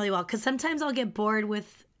done really well. Because sometimes I'll get bored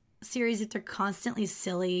with series if they're constantly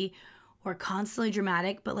silly or constantly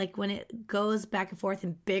dramatic. But like when it goes back and forth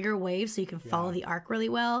in bigger waves so you can follow the arc really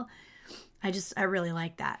well, I really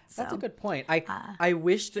like that. So. That's a good point. I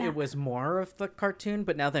wished it was more of the cartoon,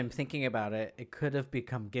 but now that I'm thinking about it, it could have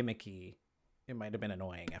become gimmicky. It might have been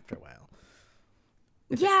annoying after a while.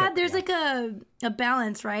 There's like a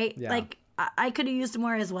balance, right? Yeah. Like I could have used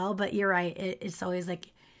more as well, but you're right. It's always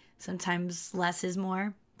like sometimes less is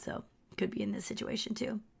more. So could be in this situation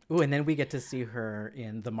too. Ooh, and then we get to see her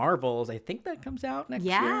in the Marvels. I think that comes out next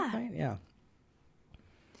year. Right? Yeah.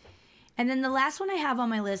 And then the last one I have on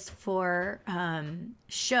my list for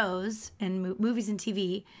shows and movies and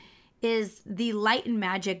TV is the Light and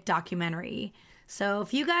Magic documentary. So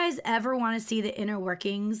if you guys ever want to see the inner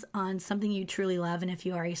workings on something you truly love, and if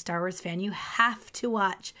you are a Star Wars fan, you have to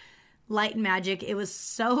watch Light and Magic. It was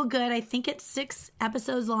so good. I think it's 6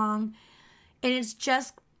 episodes long. And it's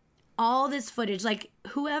just all this footage. Like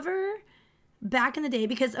whoever back in the day,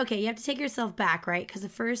 because, okay, you have to take yourself back, right? Because the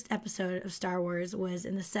first episode of Star Wars was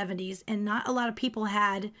in the 70s. And not a lot of people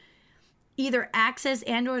had either access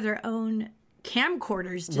and or their own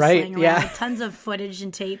camcorders just laying around with tons of footage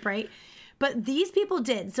and tape, right? But these people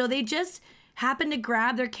did. So they just happened to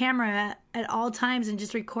grab their camera at all times and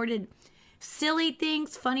just recorded silly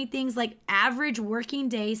things, funny things, like average working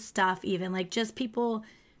day stuff even. Like just people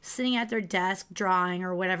sitting at their desk drawing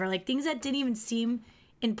or whatever. Like things that didn't even seem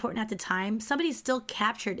important at the time. Somebody still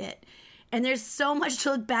captured it. And there's so much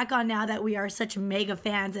to look back on now that we are such mega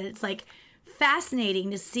fans. And it's like fascinating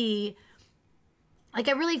to see. Like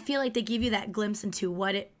I really feel like they give you that glimpse into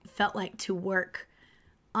what it felt like to work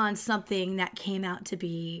on something that came out to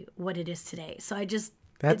be what it is today. So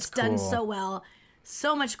it's done so well.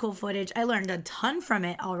 So much cool footage. I learned a ton from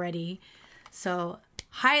it already. So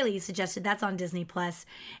highly suggested. That's on Disney Plus.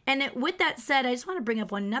 And with that said, I just want to bring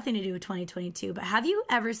up one, nothing to do with 2022, but have you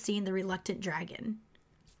ever seen The Reluctant Dragon?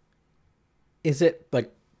 Is it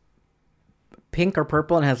like pink or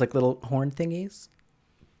purple and has like little horn thingies?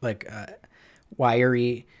 Like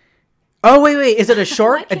wiry. Oh, wait. Is it a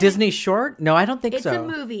short? A Disney short? No, I don't think so. It's a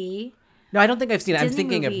movie. No, I don't think I've seen it. I'm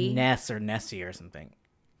thinking movie. of Ness or Nessie or something.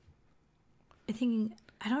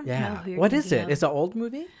 I don't know who you're What is it? of. It's an old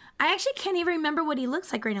movie? I actually can't even remember what he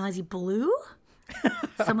looks like right now. Is he blue?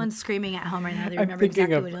 Someone's screaming at home right now. They remember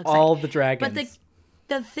exactly what he looks like. All the dragons. But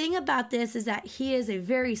the thing about this is that he is a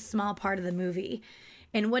very small part of the movie.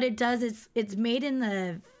 And what it does is it's made in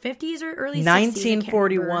the 50s or early 60s.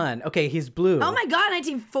 1941. Okay, he's blue. Oh my God,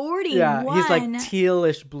 1941. Yeah, he's like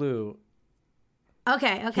tealish blue.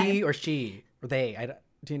 Okay. He or she or they.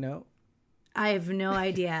 Do you know? I have no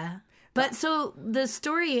idea. But so the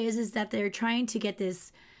story is that they're trying to get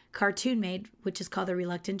this cartoon made, which is called The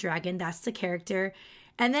Reluctant Dragon. That's the character.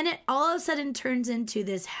 And then it all of a sudden turns into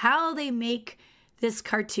this, how they make this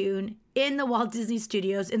cartoon in the Walt Disney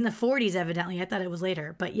Studios in the 40s, evidently. I thought it was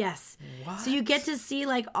later, but yes. What? So you get to see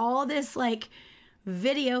like all this like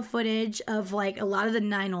video footage of like a lot of the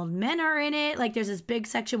 9 old men are in it. Like there's this big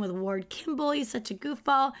section with Ward Kimball. He's such a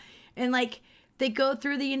goofball. And like they go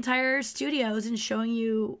through the entire studios and showing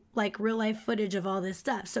you like real life footage of all this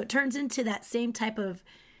stuff. So it turns into that same type of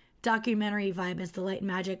documentary vibe as the Light and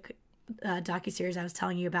Magic docuseries I was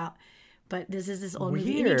telling you about. But this is this old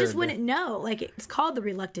movie. And you just wouldn't know. Like it's called The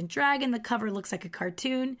Reluctant Dragon. The cover looks like a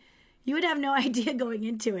cartoon. You would have no idea going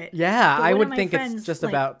into it. Yeah, I would think it's just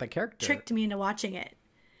about the character. Tricked me into watching it.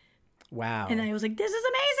 Wow. And I was like, this is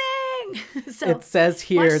amazing. So it says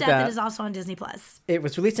here that is also on Disney Plus. It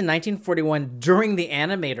was released in 1941 during the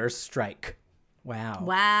animators' strike. Wow.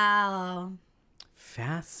 Wow.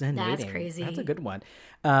 Fascinating. That's crazy. That's a good one.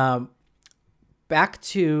 Back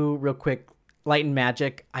to real quick, Light and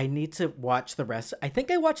Magic. I need to watch the rest. I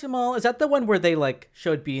think I watched them all. Is that the one where they like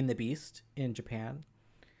showed Beauty and the Beast in Japan?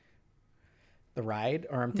 The ride?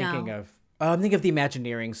 Or I'm thinking No. of I'm thinking of the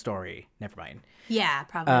Imagineering story. Never mind. Yeah,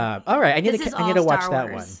 probably. All right, I need This is to all watch Star that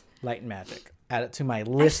one. Wars. Light and Magic. Add it to my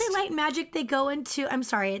list. Actually, Light and Magic, they go into, I'm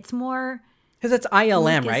sorry, it's more Because it's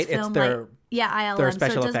ILM, right? It's Lucasfilm, their like, yeah, ILM. their So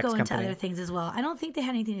special it does effects go into company. other things as well. I don't think they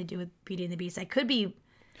had anything to do with Beauty and the Beast. I could be.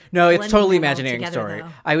 No, it's blending totally them all Imagineering together, story. though.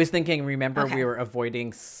 I was thinking, remember, Okay. we were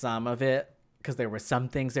avoiding some of it because there were some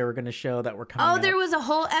things they were going to show that were coming Oh, up. there was a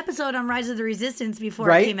whole episode on Rise of the Resistance before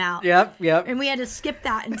Right? it came out. Yep. And we had to skip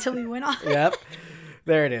that until we went on. Yep.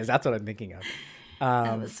 There it is. That's what I'm thinking of.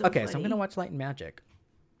 was so okay, so I'm funny. going to watch Light and Magic.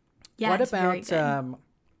 Yeah, What it's very about good.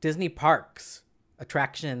 Disney parks,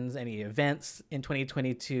 attractions, any events in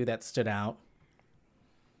 2022 that stood out?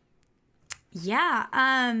 Yeah,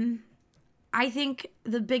 I think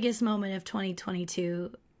the biggest moment of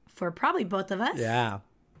 2022 for probably both of us. Yeah.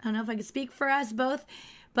 I don't know if I can speak for us both,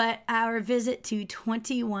 but our visit to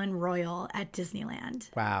 21 Royal at Disneyland.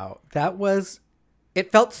 Wow.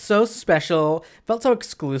 It felt so special, felt so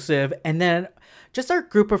exclusive. And then just our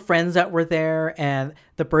group of friends that were there and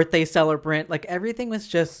the birthday celebrant, like everything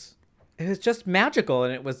was it was just magical,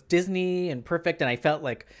 and it was Disney and perfect. And I felt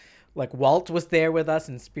like Walt was there with us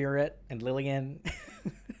in spirit, and Lillian.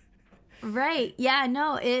 Right. Yeah,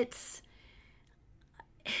 no, it's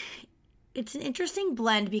an interesting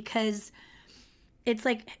blend because it's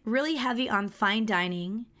like really heavy on fine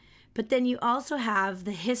dining, but then you also have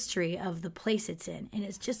the history of the place it's in. And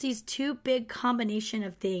it's just these two big combination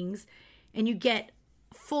of things, and you get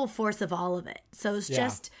full force of all of it. So it's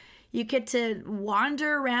just, you get to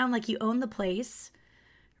wander around like you own the place,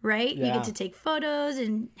 right? You Yeah. get to take photos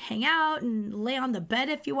and hang out and lay on the bed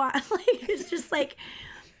if you want. Like, it's just like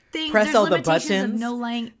things. Press There's all the limitations buttons, of no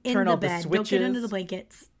lying in turn the all the bed. Don't get under switches. the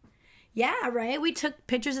blankets. Yeah, right. We took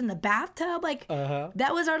pictures in the bathtub. Like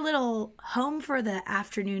that was our little home for the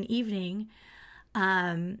afternoon, evening,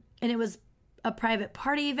 and it was a private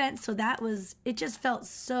party event. So it just felt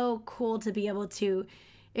so cool to be able to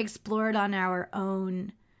explore it on our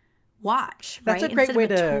own watch. That's right? a great Instead way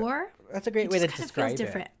of a to. tour. That's a great it way to just kind of describe feels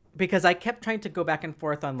different. it. Because I kept trying to go back and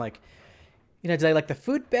forth on like, did I like the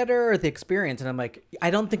food better or the experience? And I'm like,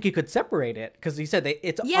 I don't think you could separate it because you said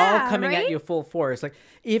it's Yeah, all coming at right? you full force. Like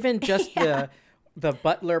even just the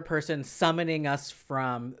butler person summoning us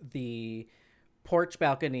from the porch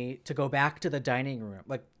balcony to go back to the dining room,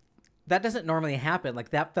 like that doesn't normally happen.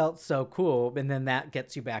 Like that felt so cool, and then that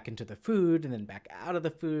gets you back into the food, and then back out of the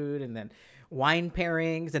food, and then wine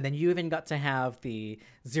pairings, and then you even got to have the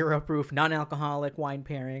 0 proof non-alcoholic wine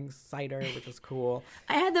pairings, cider, which was cool.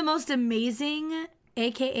 I had the most amazing,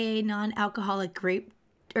 AKA non-alcoholic grape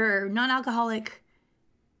or non-alcoholic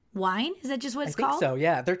wine. Is that just what I it's think called? so.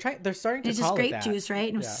 Yeah, they're starting to It's just call grape it that. juice, right?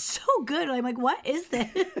 And it was Yeah. so good. I'm like, what is this?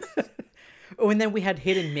 Oh, and then we had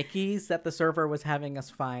hidden Mickeys that the server was having us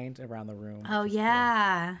find around the room. Oh, which was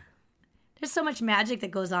yeah. There's so much magic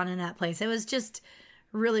that goes on in that place. It was just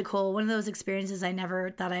really cool. One of those experiences I never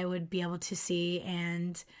thought I would be able to see,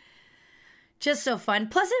 and just so fun.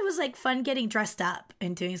 Plus, it was like fun getting dressed up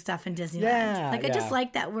and doing stuff in Disneyland. Yeah, Like, I yeah. just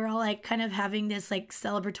like that we're all like kind of having this like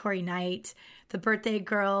celebratory night. The birthday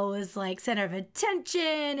girl was like center of attention,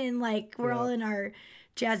 and like we're all in our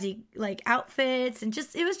jazzy like outfits, and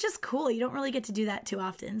just it was just cool. You don't really get to do that too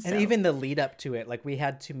often. So. And even the lead up to it, like we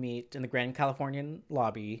had to meet in the Grand Californian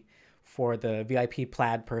lobby for the VIP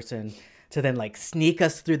plaid person to then like sneak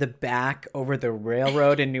us through the back over the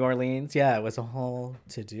railroad in New Orleans. Yeah, it was a whole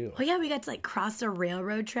to do. Oh yeah, we got to like cross the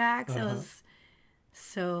railroad tracks. It was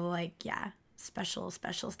so like special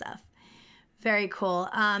stuff. Very cool.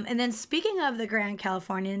 And then speaking of the Grand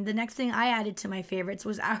Californian, the next thing I added to my favorites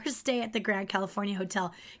was our stay at the Grand California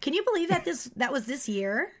Hotel. Can you believe that that was this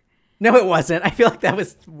year? No, it wasn't. I feel like that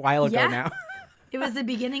was a while ago Yeah. now. It was the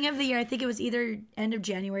beginning of the year. I think it was either end of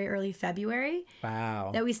January, early February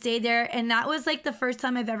Wow. that we stayed there. And that was like the first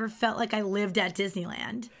time I've ever felt like I lived at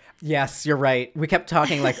Disneyland. Yes, you're right. We kept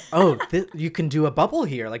talking like, oh, you can do a bubble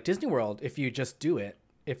here, like Disney World, if you just do it.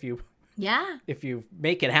 If you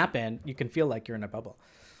make it happen, you can feel like you're in a bubble.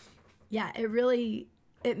 Yeah,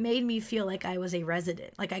 it made me feel like I was a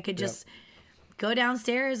resident. Like I could just go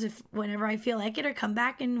downstairs whenever I feel like it, or come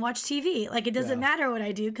back and watch TV. Like it doesn't matter what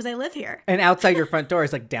I do because I live here. And outside your front door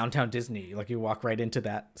is like downtown Disney. Like you walk right into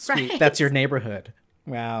that street. Right. That's your neighborhood.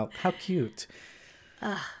 Wow, how cute.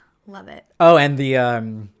 Love it. Oh, and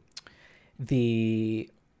the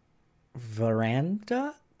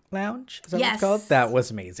veranda lounge, is that what Yes. it's called? That was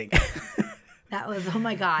amazing. That was, oh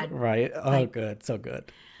my God. Right? Oh, good. So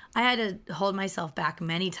good. I had to hold myself back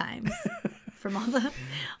many times from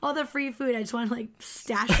all the free food. I just want to like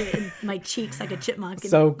stash it in my cheeks like a chipmunk.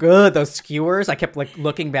 So good. Those skewers. I kept like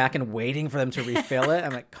looking back and waiting for them to refill it.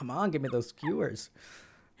 I'm like, come on, give me those skewers.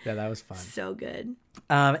 Yeah, that was fun. So good.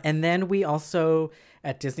 And then we also,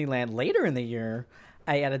 at Disneyland later in the year,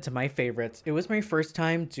 I added to my favorites. It was my first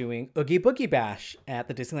time doing Oogie Boogie Bash at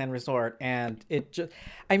the Disneyland Resort. And it just,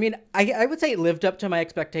 I mean, I would say it lived up to my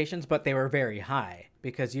expectations, but they were very high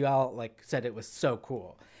because you all like said it was so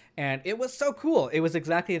cool. And it was so cool. It was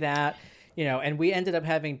exactly that, you know, and we ended up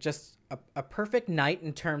having just a perfect night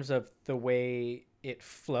in terms of the way it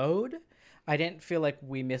flowed. I didn't feel like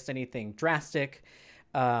we missed anything drastic.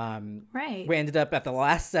 Right. We ended up at the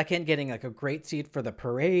last second getting like a great seat for the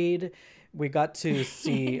parade. We got to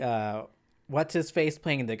see what's his face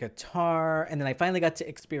playing the guitar, and then I finally got to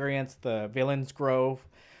experience the Villains Grove,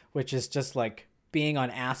 which is just like being on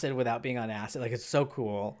acid without being on acid. Like, it's so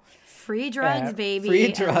cool. Free drugs, baby.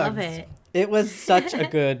 Free drugs. I love it. It was such a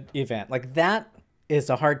good event. Like, that is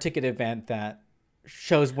a hard ticket event that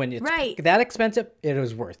shows when it's that expensive, it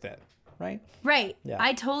was worth it. Right? Right. Yeah.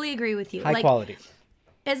 I totally agree with you. High quality.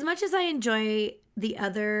 As much as I enjoy the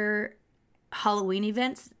other Halloween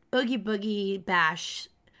events, Oogie Boogie Bash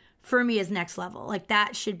for me is next level. Like,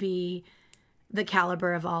 that should be the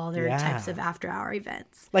caliber of all their types of after hour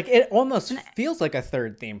events. Like, it almost feels like a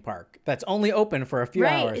third theme park that's only open for a few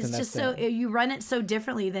hours. Right. It's just so, you run it so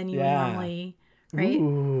differently than you normally, right?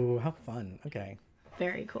 Ooh, how fun. Okay.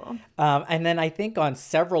 Very cool. And then I think on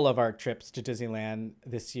several of our trips to Disneyland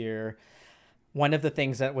this year, one of the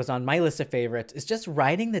things that was on my list of favorites is just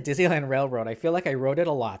riding the Disneyland Railroad. I feel like I rode it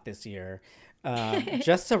a lot this year.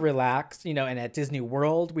 Just to relax, you know, and at Disney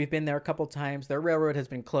World, we've been there a couple times. Their railroad has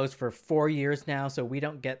been closed for 4 years now, so we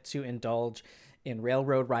don't get to indulge in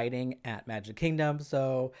railroad riding at Magic Kingdom.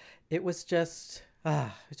 So it was just,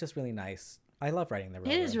 it's just really nice. I love riding the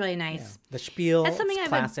railroad. It is really nice. Yeah. The spiel, that's something it's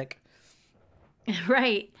classic.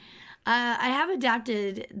 Right. I have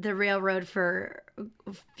adapted the railroad for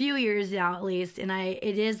a few years now, at least, and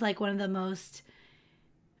it is like one of the most,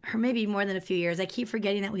 or maybe more than a few years. I keep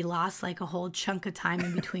forgetting that we lost like a whole chunk of time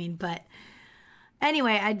in between. But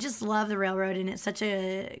anyway, I just love the railroad, and it's such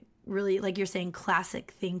a really, like you're saying,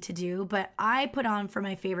 classic thing to do. But I put on for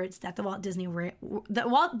my favorites that the Walt Disney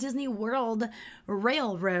World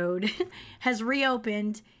Railroad has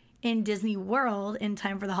reopened in Disney World in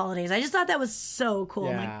time for the holidays. I just thought that was so cool.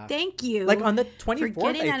 Yeah. I'm like, thank you. Like on the 24th, for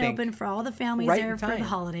getting that open for all the families there for the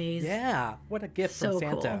holidays. Yeah. What a gift from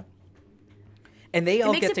Santa. Cool. And they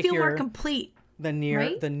all get to hear. It makes it feel more complete. The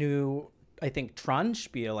new, I think, Tron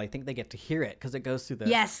spiel. I think they get to hear it because it goes through the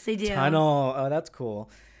they do. Tunnel. Oh, that's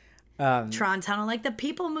cool. Tron Tunnel, like the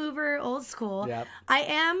People Mover, old school. Yep.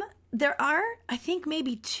 There are, I think,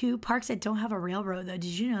 maybe 2 parks that don't have a railroad, though. Did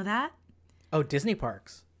you know that? Oh, Disney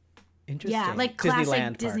parks. Interesting. Yeah, like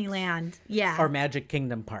classic Disneyland. Yeah. Or Magic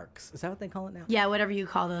Kingdom parks. Is that what they call it now? Yeah, whatever you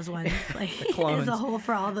call those ones. Like, the clones. As a whole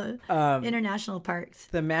for all the international parks.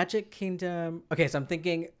 The Magic Kingdom. Okay, so I'm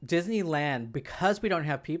thinking Disneyland, because we don't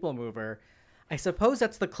have People Mover, I suppose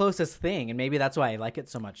that's the closest thing. And maybe that's why I like it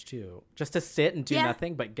so much too. Just to sit and do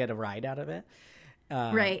nothing but get a ride out of it.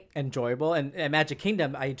 Right. Enjoyable. And at Magic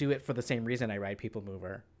Kingdom, I do it for the same reason I ride People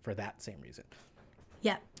Mover. For that same reason.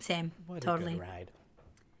 Yeah, same. What totally. a good ride.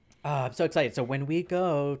 I'm so excited. So when we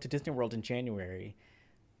go to Disney World in January,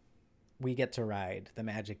 we get to ride the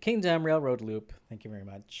Magic Kingdom Railroad Loop. Thank you very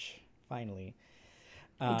much. Finally.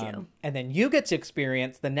 We do. And then you get to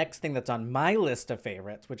experience the next thing that's on my list of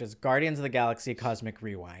favorites, which is Guardians of the Galaxy Cosmic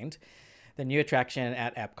Rewind, the new attraction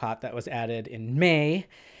at Epcot that was added in May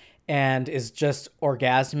and is just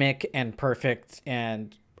orgasmic and perfect.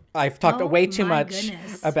 And I've talked way too much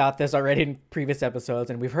about this already in previous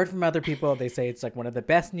episodes, and we've heard from other people. They say it's like one of the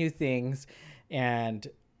best new things, and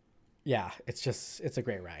yeah, it's a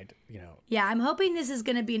great ride, you know. Yeah, I'm hoping this is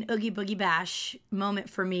going to be an Oogie Boogie Bash moment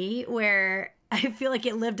for me, where I feel like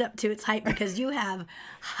it lived up to its hype because you have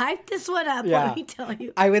hyped this one up. Yeah. Let me tell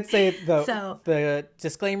you. I would say the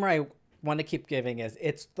disclaimer I want to keep giving is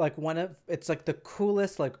it's like the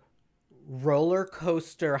coolest like roller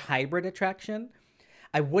coaster hybrid attraction.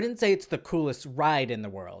 I wouldn't say it's the coolest ride in the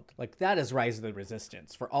world. Like, that is Rise of the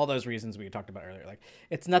Resistance for all those reasons we talked about earlier. Like,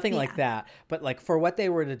 it's nothing like that. But like for what they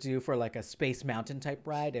were to do for like a Space Mountain type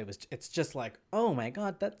ride, it's just like, oh my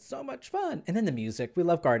God, that's so much fun. And then the music. We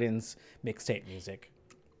love Guardians mixtape music.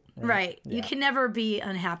 Right. Yeah. You can never be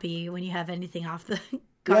unhappy when you have anything off the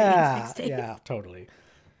Guardians mixtape. Yeah, totally.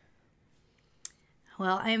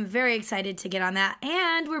 Well, I am very excited to get on that.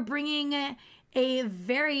 And we're bringing a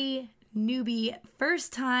very newbie,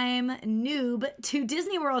 first time noob to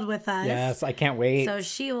Disney World with us. Yes, I can't wait. So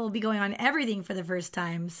she will be going on everything for the first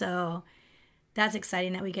time. So that's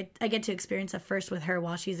exciting that I get to experience a first with her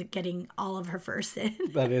while she's getting all of her firsts in.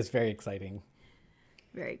 That is very exciting.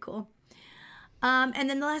 Very cool. And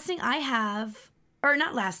then the last thing I have, or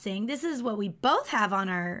not last thing, this is what we both have on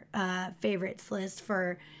our favorites list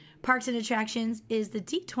for parks and attractions, is the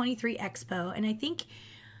D23 Expo. And I think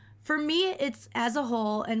for me, it's as a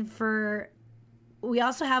whole, and we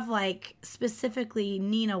also have like specifically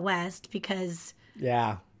Nina West, because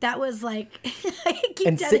that was like, I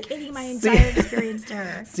keep dedicating my entire experience to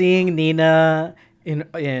her. Seeing Nina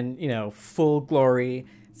in full glory,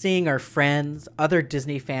 seeing our friends, other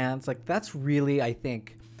Disney fans, like that's really, I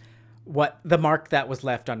think, what the mark that was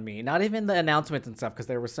left on me. Not even the announcements and stuff, because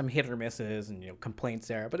there were some hit or misses and complaints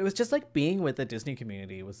there, but it was just like being with the Disney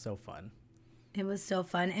community. It was so fun. It was so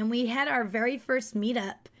fun. And we had our very first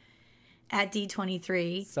meetup at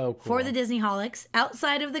D23. So cool. For the Disneyholics,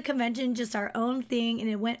 outside of the convention, just our own thing. And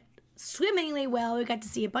it went swimmingly well. We got to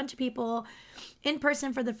see a bunch of people in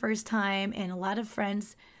person for the first time, and a lot of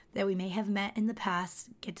friends that we may have met in the past,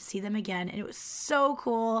 get to see them again. And it was so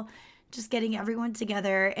cool just getting everyone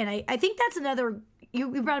together. And I think that's another, you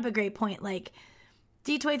brought up a great point. Like,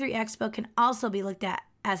 D23 Expo can also be looked at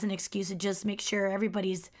as an excuse to just make sure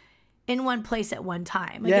everybody's in one place at one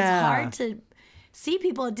time. Like, it's hard to see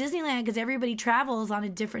people at Disneyland because everybody travels on a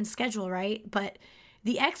different schedule, right? But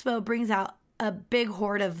the expo brings out a big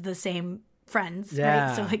horde of the same friends,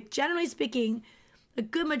 right? So, like, generally speaking, a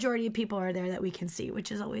good majority of people are there that we can see,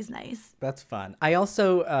 which is always nice. That's fun. I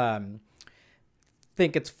also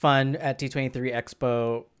think it's fun at D23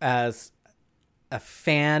 Expo as a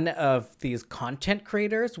fan of these content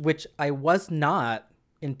creators, which I was not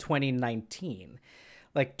in 2019.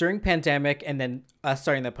 Like, during pandemic and then us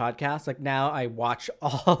starting the podcast, like, now I watch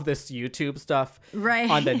all this YouTube stuff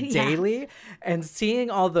on the daily, and seeing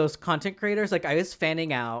all those content creators, like, I was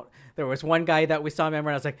fanning out. There was one guy that we saw, remember,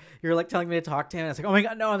 and I was like, you're like telling me to talk to him. And I was like, oh my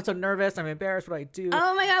God, no, I'm so nervous. I'm embarrassed. What do I do?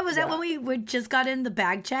 Oh my God. Was that when we just got in the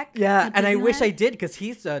bag check? Yeah. And I wish I did, because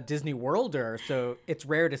he's a Disney Worlder. So it's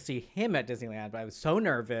rare to see him at Disneyland, but I was so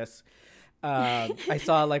nervous. I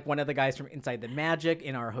saw like one of the guys from Inside the Magic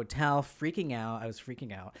in our hotel freaking out. I was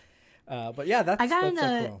freaking out. But yeah, that's so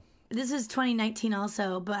cool. This is 2019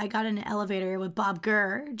 also, but I got in an elevator with Bob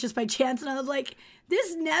Gurr just by chance, and I was like,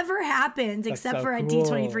 this never happens except for a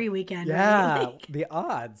D23 weekend. Yeah, right? Like, the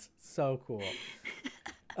odds. So cool.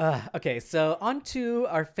 Okay, so on to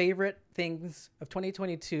our favorite things of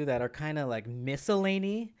 2022 that are kind of like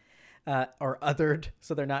miscellany or othered,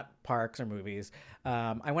 so they're not parks or movies.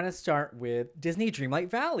 I want to start with Disney Dreamlight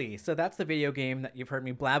Valley. So that's the video game that you've heard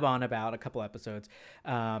me blab on about a couple episodes.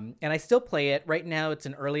 And I still play it. Right now it's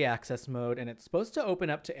in early access mode, and it's supposed to open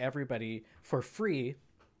up to everybody for free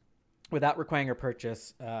without requiring a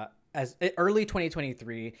purchase as early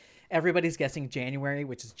 2023. Everybody's guessing January,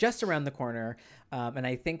 which is just around the corner. And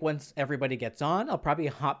I think once everybody gets on, I'll probably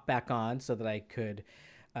hop back on so that I could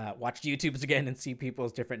watch YouTubes again and see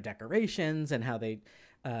people's different decorations and how they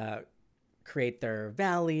create their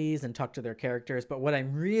valleys and talk to their characters. But what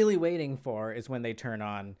I'm really waiting for is when they turn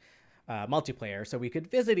on multiplayer, so we could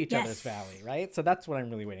visit each other's valley, right? So that's what I'm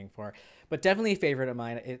really waiting for. But definitely a favorite of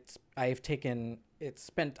mine. I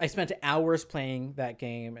spent hours playing that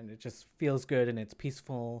game, and it just feels good, and it's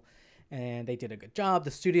peaceful, and they did a good job.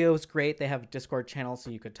 The studio is great. They have a Discord channel so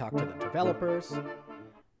you could talk to the developers.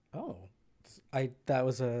 Oh, that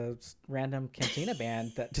was a random Cantina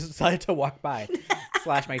band that just decided to walk by. /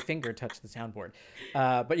 my finger touched the soundboard.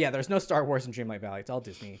 But yeah, there's no Star Wars in Dreamlight Valley. It's all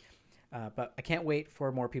Disney. But I can't wait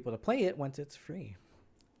for more people to play it once it's free.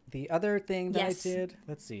 The other thing that I did,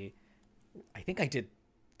 let's see. I think I did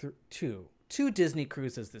two Disney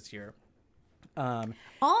cruises this year.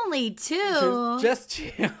 Only two? Just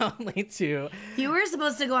two. Only two. You were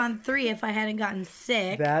supposed to go on 3 if I hadn't gotten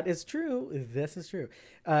sick. That is true. This is true.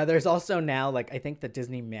 There's also now, like, I think the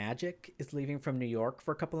Disney Magic is leaving from New York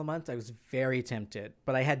for a couple of months. I was very tempted,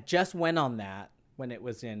 but I had just went on that when it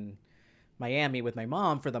was in Miami with my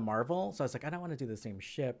mom for the Marvel. So I was like, I don't want to do the same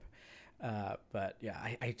ship. But yeah,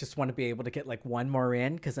 I just want to be able to get like one more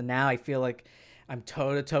in, because now I feel like I'm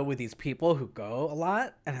toe to toe with these people who go a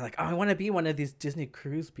lot, and I'm like, oh, I want to be one of these Disney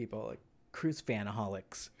cruise people, like cruise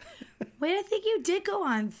fanaholics. Wait, I think you did go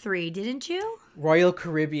on 3, didn't you? Royal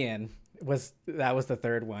Caribbean was the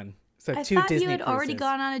third one. So I 2 thought Disney you had cruises. already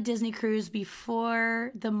gone on a Disney cruise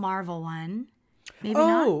before the Marvel one. Maybe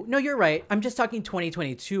not. No, you're right. I'm just talking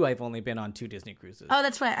 2022. I've only been on 2 Disney cruises. Oh,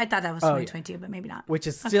 that's right. I thought that was 2022, but maybe not. Which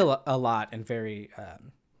is still a lot and very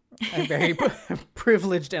I'm very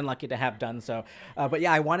privileged and lucky to have done so. But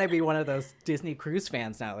yeah, I want to be one of those Disney cruise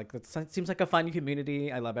fans now. Like, it seems like a fun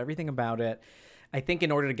community. I love everything about it. I think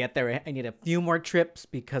in order to get there, I need a few more trips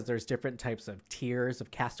because there's different types of tiers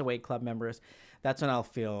of Castaway Club members. That's when I'll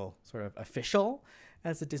feel sort of official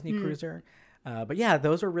as a Disney cruiser. But yeah,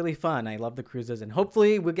 those are really fun. I love the cruises, and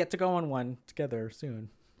hopefully we'll get to go on one together soon.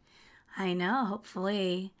 I know,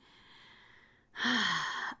 hopefully.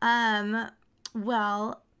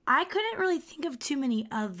 Well, I couldn't really think of too many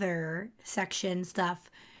other section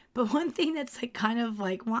stuff, but one thing that's like kind of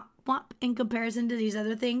like womp womp in comparison to these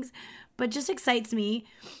other things, but just excites me,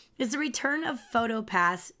 is the return of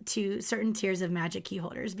PhotoPass to certain tiers of Magic Key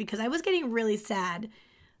holders, because I was getting really sad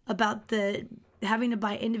about the having to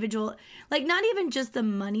buy individual, like not even just the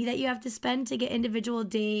money that you have to spend to get individual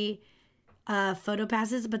day photo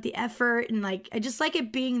passes, but the effort, and like I just like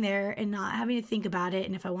it being there and not having to think about it.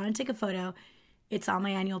 And if I want to take a photo, it's on my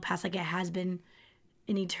annual pass, like it has been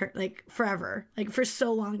like forever, like for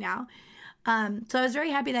so long now. So I was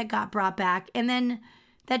very happy that got brought back, and then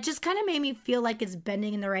that just kind of made me feel like it's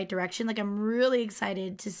bending in the right direction. Like I'm really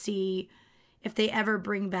excited to see if they ever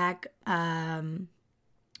bring back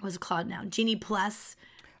what's it called now, Genie Plus,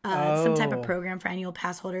 some type of program for annual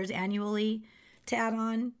pass holders annually to add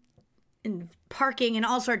on, and parking and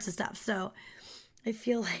all sorts of stuff. So I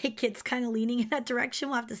feel like it's kind of leaning in that direction.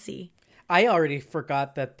 We'll have to see. I already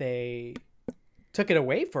forgot that they took it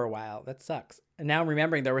away for a while. That sucks. And now I'm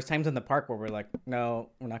remembering there was times in the park where we're like, no,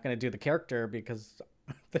 we're not going to do the character because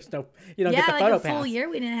there's no, you don't get the photo pass. Yeah, like a full year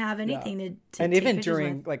we didn't have anything to and take even pictures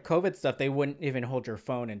during with. like COVID stuff, they wouldn't even hold your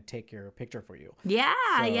phone and take your picture for you. Yeah,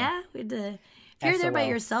 So, yeah. We had to, if you're there by SOL.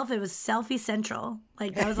 yourself, it was selfie central.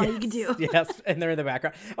 Like that was all you could do. Yes, and they're in the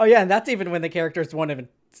background. Oh yeah, and that's even when the characters won't even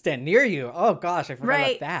stand near you. Oh gosh, I forgot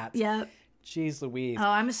about that. Yep. Jeez Louise. Oh,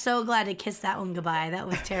 I'm so glad to kiss that one goodbye. That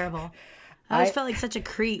was terrible. I always felt like such a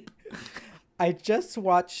creep. I just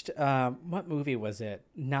watched, what movie was it?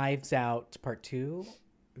 Knives Out Part 2,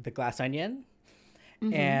 The Glass Onion.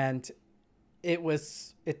 Mm-hmm. And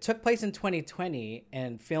it took place in 2020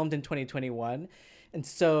 and filmed in 2021. And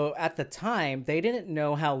so at the time, they didn't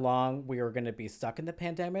know how long we were going to be stuck in the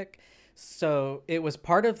pandemic. So it was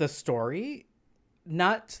part of the story,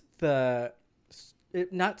 not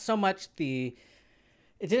so much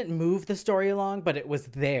it didn't move the story along, but it was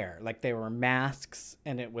there. Like there were masks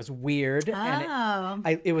and it was weird. Oh.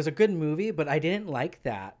 And it was a good movie, but I didn't like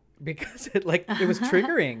that because it was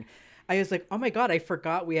triggering. I was like, oh my God, I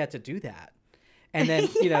forgot we had to do that. And then,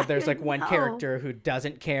 there's like one character who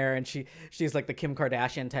doesn't care. And she's like the Kim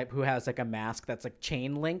Kardashian type who has like a mask that's like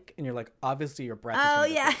chain link. And you're like, obviously your breath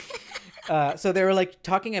is gonna go. So they were like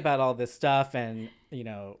talking about all this stuff and,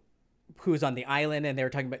 who's on the island. And they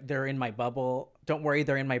were talking about, they're in my bubble. Don't worry,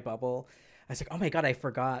 they're in my bubble. I was like, oh my God, I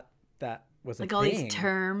forgot that was a thing. Like all these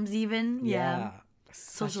terms even. Yeah.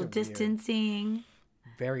 Social distancing.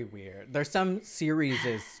 Very weird. There's some series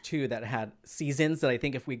too that had seasons that I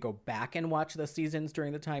think if we go back and watch the seasons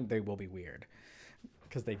during the time, they will be weird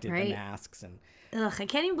because they did the masks and. Ugh, I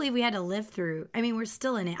can't even believe we had to live through. I mean, we're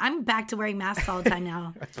still in it. I'm back to wearing masks all the time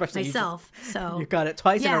now, myself. So you got it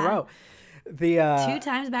twice in a row. 2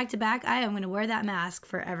 times back to back. I am going to wear that mask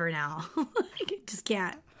forever now. I just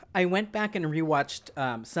can't. I went back and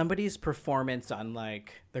rewatched somebody's performance on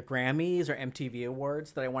like the Grammys or MTV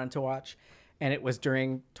Awards that I wanted to watch. And it was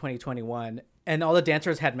during 2021. And all the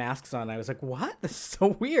dancers had masks on. I was like, what? This is so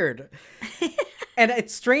weird. And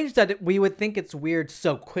it's strange that we would think it's weird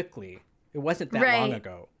so quickly. It wasn't that long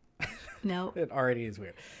ago. No. It already is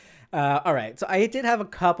weird. All right. So I did have a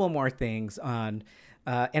couple more things on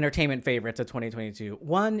entertainment favorites of 2022.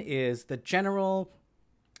 One is the general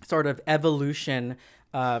sort of evolution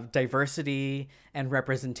of diversity and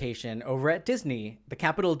representation over at Disney, the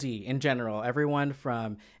capital D in general. Everyone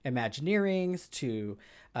from Imagineerings to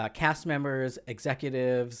cast members,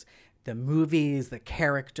 executives, the movies, the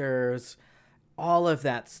characters, all of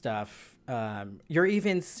that stuff. You're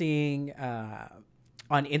even seeing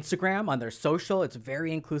on Instagram, on their social, it's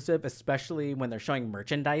very inclusive, especially when they're showing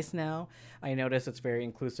merchandise now. I notice it's very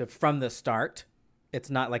inclusive from the start. It's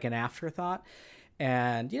not like an afterthought.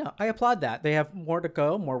 And, I applaud that. They have more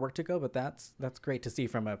work to go, but that's great to see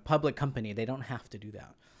from a public company. They don't have to do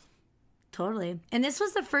that. Totally. And this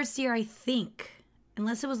was the first year, I think,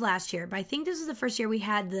 unless it was last year, but I think this was the first year we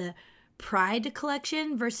had the Pride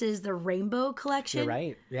collection versus the Rainbow collection. You're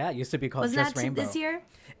right. Yeah, it used to be called Wasn't just that Rainbow. This year?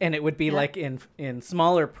 And it would be like in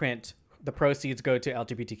smaller print, the proceeds go to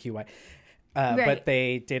LGBTQI. But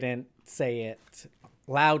they didn't say it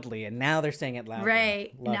loudly, and now they're saying it loudly.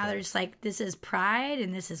 Right. Love Now it. they're just like, this is pride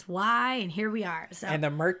and this is why, and here we are. So And the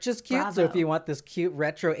merch is cute. So Bravo. if you want this cute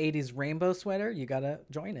retro 80s rainbow sweater, you got to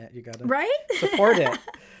join it. You got to right? support it.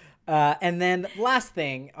 And then last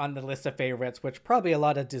thing on the list of favorites, which probably a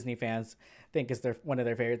lot of Disney fans think is one of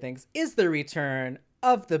their favorite things, is the return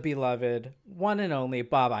of the beloved one and only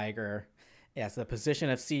Bob Iger. Yes, the position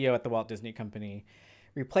of CEO at the Walt Disney Company,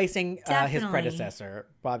 replacing his Definitely. predecessor,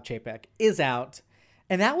 Bob Chapek, is out.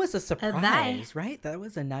 And that was a surprise, right? That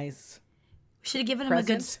was a nice Should have given him a good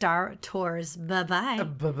Present. Star Tours. Bye-bye.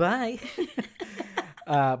 bye-bye.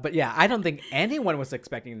 But yeah, I don't think anyone was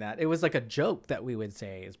expecting that. It was like a joke that we would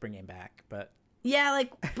say is bringing back, but Yeah,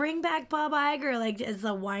 like bring back Bob Iger, like as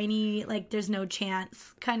a whiny, like there's no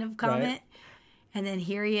chance kind of comment. Right. And then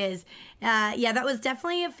here he is. Yeah, that was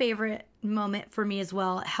definitely a favorite moment for me as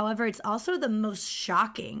well. However, it's also the most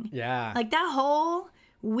shocking. yeah. Like that whole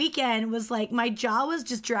weekend was like my jaw was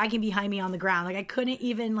just dragging behind me on the ground. Like I couldn't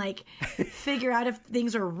even like figure out if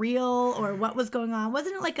things are real or what was going on.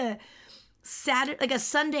 Wasn't it like a Saturday, like a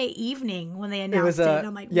Sunday evening when they announced it? And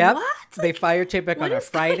I'm like, yep. what? They Like, fired Chapek what on a is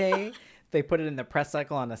going Friday. They put it in the press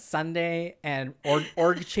cycle on a Sunday, and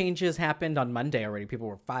org changes happened on Monday already. People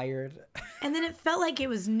were fired. and then it felt like it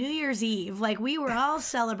was New Year's Eve. Like we were all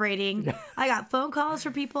celebrating. I got phone calls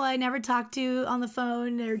from people I never talked to on the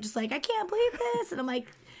phone. They're just like, I can't believe this. And I'm like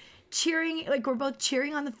cheering, like we're both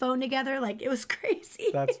cheering on the phone together. Like it was crazy.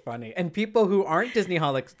 That's funny. And people who aren't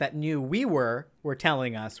Disneyholics that knew we were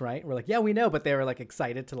telling us, right? We're like, yeah, we know, but they were like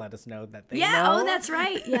excited to let us know that they Yeah. know. Oh, that's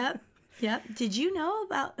right. Yep. Yep. Did you know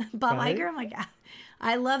about Bob Right? Iger? I'm like,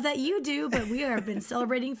 I love that you do, but we have been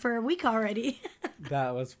celebrating for a week already.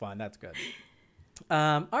 That was fun. That's good.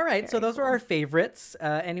 All right. So those are our favorites.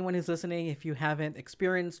 Anyone who's listening, if you haven't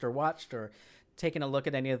experienced or watched or taken a look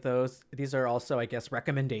at any of those, these are also, I guess,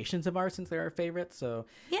 recommendations of ours since they're our favorites. So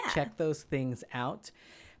Yeah. check those things out.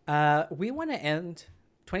 We want to end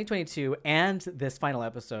 2022 and this final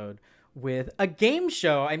episode with a game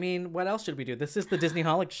show. I mean, what else should we do? This is the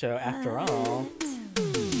Disneyholic show after all.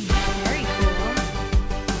 Very cool.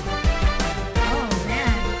 Oh,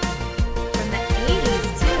 man. From the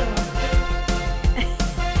 80s, too.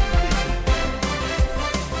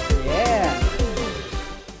 Yeah.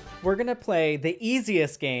 We're going to play the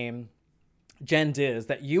easiest game, Gen Diz,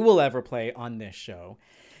 that you will ever play on this show.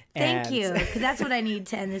 Thank And- you, because that's what I need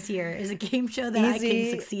to end this year, is a game show that I can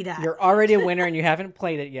succeed at. You're already a winner and you haven't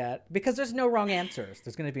played it yet because there's no wrong answers.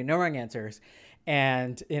 There's going to be no wrong answers.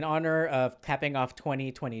 And in honor of capping off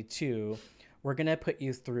 2022, we're going to put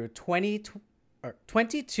you through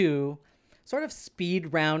 22 sort of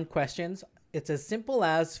speed round questions. It's as simple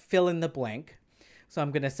as fill in the blank. So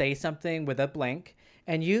I'm going to say something with a blank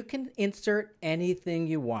and you can insert anything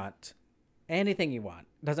you want. Anything you want.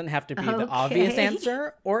 Doesn't have to be the obvious Okay.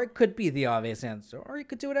 answer, or it could be the obvious answer, or you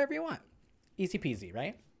could do whatever you want. Easy peasy,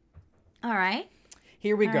 right? All right.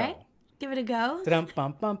 Here we All go. right. Give it a go. Dum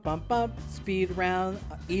bum bum bum bum. Speed round.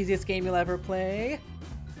 Easiest game you'll ever play.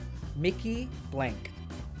 Mickey blank.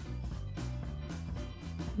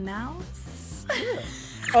 Mouse.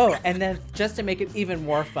 Oh, and then just to make it even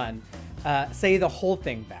more fun, say the whole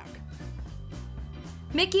thing back.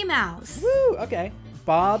 Mickey Mouse. Woo! Okay.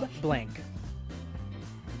 Bob blank.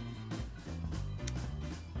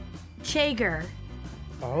 Chager.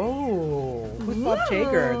 Oh, who's Bob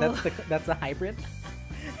Chager? That's a hybrid.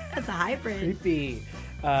 That's a hybrid. Creepy.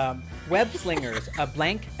 Web slingers. A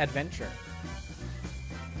blank adventure.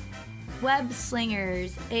 Web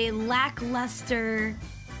slingers. A lackluster.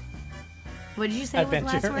 What did you say was the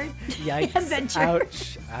last Adventure. word? Yikes. Adventure.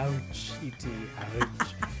 Ouch. Ouch. E.T.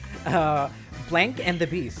 Ouch. Blank and the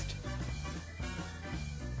Beast.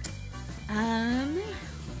 I'm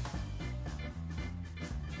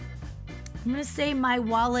gonna say My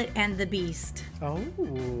Wallet and the Beast. Oh.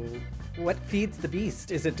 What feeds the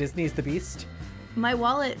beast? Is it Disney's The Beast? My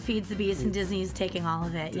Wallet feeds the beast, and Disney's taking all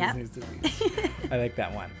of it. Yep. Disney's The Beast. I like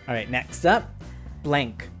that one. All right, next up,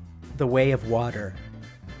 blank. The Way of Water.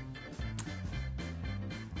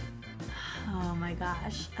 Oh my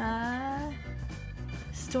gosh.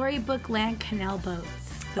 Storybook Land Canal Boats.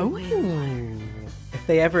 The Way of Water. If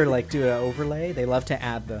they ever like do an overlay, they love to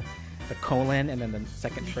add the colon and then the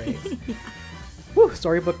second phrase. Woo,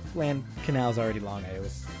 Storybook Land Canal's already long. I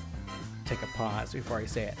always take a pause before I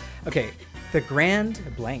say it. Okay, the Grand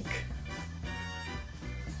Blank.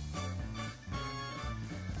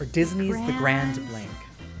 Or Disney's The Grand Blank.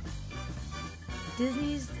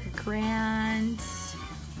 Disney's The Grand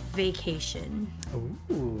Vacation.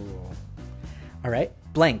 Ooh. All right,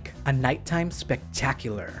 blank. A Nighttime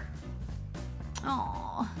Spectacular.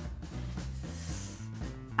 Oh.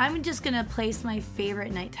 I'm just going to place my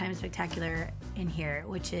favorite nighttime spectacular in here,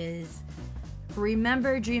 which is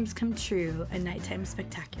Remember Dreams Come True, a nighttime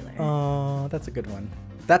spectacular. Oh, that's a good one.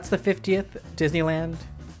 That's the 50th Disneyland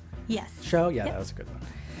Yes. show? Yeah, Yep. that was a good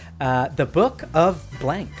one. The Book of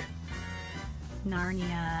Blank.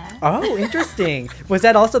 Narnia. Oh, interesting. Was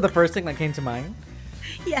that also the first thing that came to mind?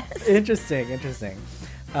 Yes. Interesting.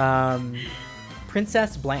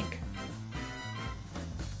 Princess Blank.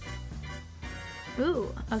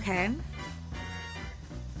 Ooh, okay.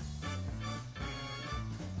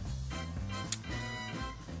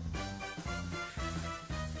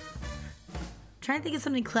 Trying to think of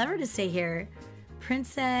something clever to say here.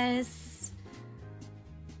 Princess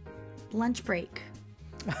Lunch Break.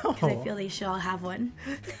 Because I feel they should all have one.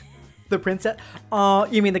 The princess. Oh,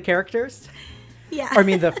 you mean the characters? Yeah. Or I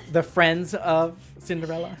mean the friends of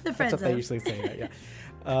Cinderella? The friends That's what they of. usually say, right?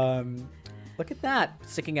 Yeah. Look at that,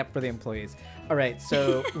 sticking up for the employees. All right,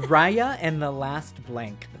 so Raya and the Last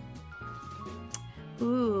Blank.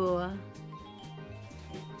 Ooh.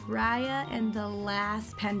 Raya and the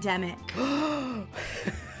Last Pandemic.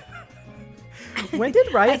 When did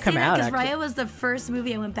Raya I come say that out? because Actually? Raya was the first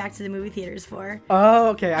movie I went back to the movie theaters for. Oh,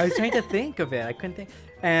 okay. I was trying to think of it. I couldn't think.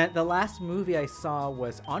 And the last movie I saw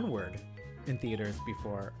was Onward in theaters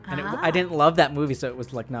before. And I didn't love that movie, so it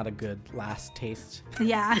was like not a good last taste.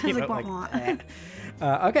 Yeah, I was You like, know, wah, eh.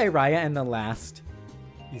 wah. Okay, Raya and the Last,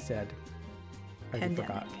 you said. I Pandemic.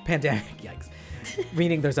 forgot. Pandemic, yikes.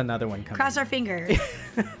 Meaning there's another one coming. Cross our fingers.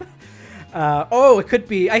 It could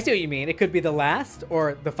be, I see what you mean. It could be the last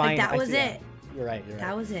or the final. that I was see it. You're right, you're right.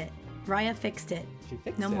 That was it. Raya fixed it. She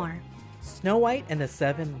fixed No it. more. Snow White and the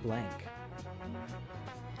Seven Blank.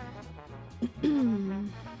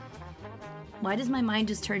 Why does my mind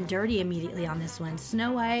just turn dirty immediately on this one?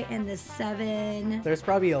 Snow White and the Seven. There's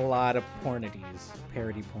probably a lot of pornities,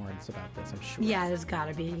 parody porns about this, I'm sure. Yeah, there's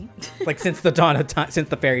gotta be. Like since the dawn of time, since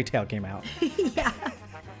the fairy tale came out. Yeah.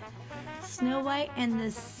 Snow White and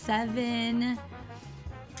the Seven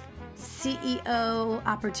CEO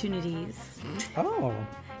opportunities. Oh.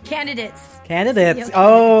 Candidates. Candidates. CEO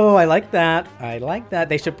Oh, I like that. I like that.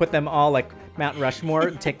 They should put them all like Mount Rushmore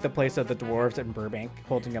and take the place of the dwarves in Burbank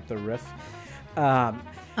holding up the roof.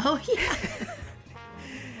 Oh, yeah.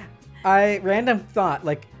 Random thought,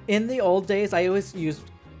 like in the old days, I always used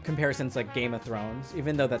comparisons like Game of Thrones,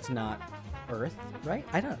 even though that's not Earth, right?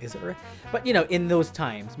 I don't know, is it Earth? But you know, in those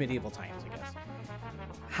times, medieval times, I guess.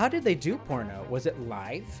 How did they do porno? Was it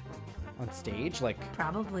live on stage? Like,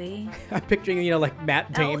 Probably. I'm picturing, you know, like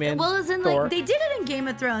Matt Damon. Well, as in, Thor. like, they did it in Game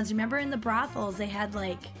of Thrones. Remember in the brothels, they had,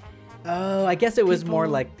 like, Oh, I guess it was more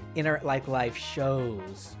people- like like live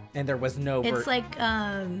shows, and there was no. it's like,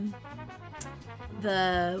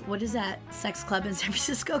 what is that sex club in San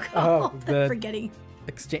Francisco called? Oh, the- I'm forgetting.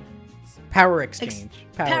 exchange, power exchange.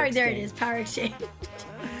 Power, exchange. there it is, Power Exchange.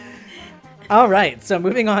 All right, so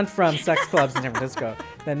moving on from sex clubs in San Francisco,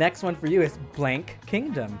 the next one for you is Blank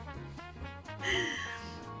Kingdom.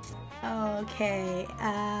 Okay,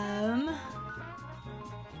 oh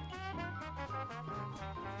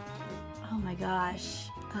my gosh.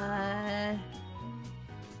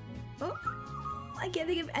 Oh, I can't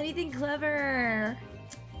think of anything clever.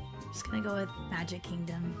 I'm just gonna go with Magic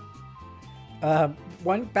Kingdom.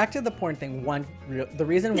 Back to the porn thing. The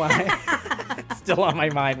reason why it's still on my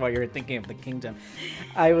mind while you were thinking of the kingdom,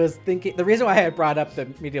 I was thinking the reason why I had brought up the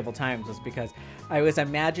medieval times was because I was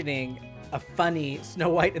imagining a funny Snow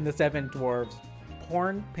White and the Seven Dwarfs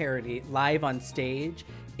porn parody live on stage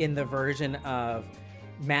in the version of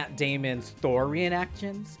Matt Damon's Thor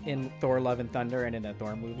reenactions in Thor: Love and Thunder and in the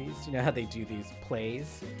Thor movies. You know how they do these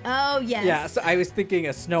plays? Oh, yes. Yeah, so I was thinking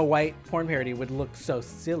a Snow White porn parody would look so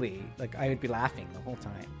silly. Like, I would be laughing the whole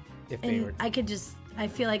time if they And were. I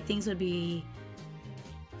feel like things would be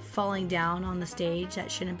falling down on the stage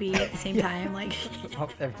that shouldn't be at the same time. Like,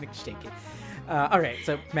 Everything's shaky. All right,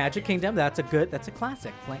 so Magic Kingdom, that's a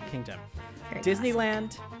classic. Blank Kingdom. very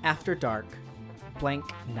Disneyland, After Dark, Blank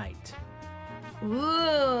Night. classic.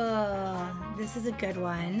 Ooh, this is a good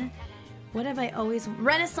one. What have I always...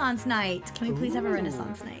 Renaissance Night. Can we please have a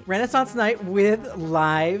Renaissance Night? Renaissance Night with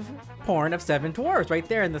live porn of Seven Dwarves right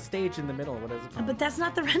there in the stage in the middle. What is it called? But that's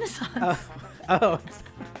not the Renaissance. Oh,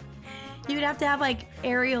 You would have to have, like,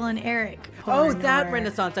 Ariel and Eric. oh, porn that or-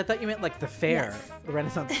 Renaissance. I thought you meant like the fair, Yes. the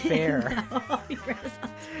Renaissance fair. No,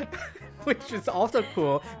 Renaissance. Which is also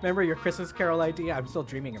cool. Remember your Christmas Carol idea? I'm still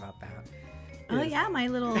dreaming about that. Oh, yeah, my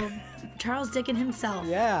little Charles Dickens himself.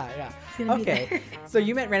 Yeah. gonna be Okay, there. so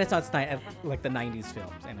you meant Renaissance Night at like the 90s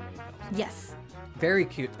films, animated films. Yes. Very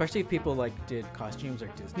cute, especially if people like did costumes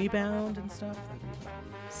like Disney Bound and stuff. That'd be fun.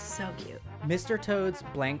 So cute. Mr. Toad's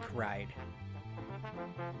Blank Ride.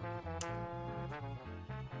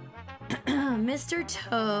 Mr.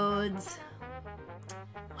 Toad's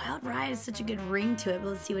Wild Ride is such a good ring to it, but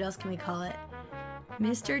let's see, what else can we call it?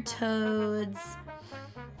 Mr. Toad's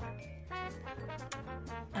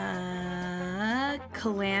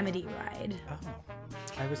Calamity Ride. Oh,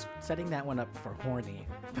 I was setting that one up for horny.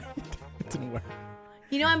 It didn't work.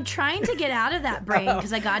 You know, I'm trying to get out of that brain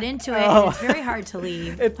because I got into it, and it's very hard to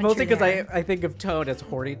leave. It's once mostly you're because there. I think of toad as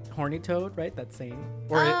horny toad, right? That saying.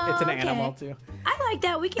 Or it's an okay. animal too. I like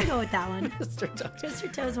that. We can go with that one. Mr. Toad.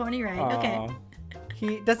 Mr. Toad's Horny Ride. Okay. Aw.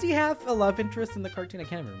 Does he have a love interest in the cartoon? I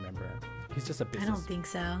can't even remember. He's just a I business. don't think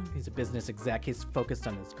so. He's a business exec. He's focused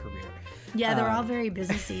on his career. Yeah, they're all very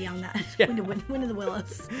businessy on that. Yeah. Wind of the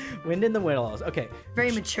Willows. Wind in the Willows. Okay.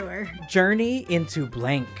 Very mature. Journey into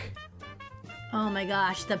blank. Oh my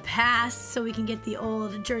gosh, the past, so we can get the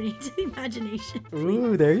old Journey to the Imagination.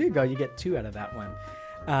 Ooh, there you go. You get 2 out of that one.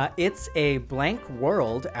 It's a blank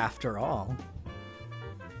world after all.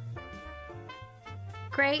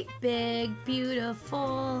 Great, big,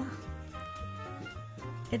 beautiful.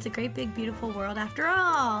 It's a great, big, beautiful world after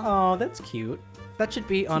all. Oh, that's cute. That should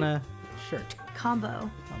be on a shirt Combo.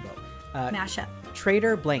 combo. Mashup.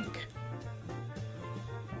 Trader blank.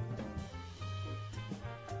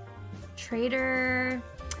 Trader.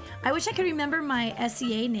 I wish I could remember my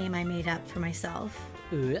SEA name I made up for myself.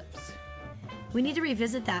 Oops. We need to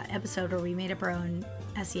revisit that episode where we made up our own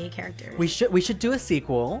SEA characters. We should do a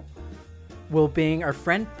sequel. We'll bring our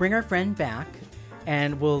friend back,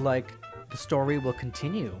 and we'll the story will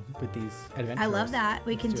continue with these adventures. I love that.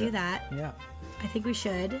 We can Let's do it. that. Yeah. I think we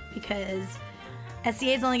should, because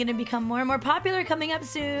SEA is only going to become more and more popular coming up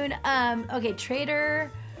soon. Okay, Trader.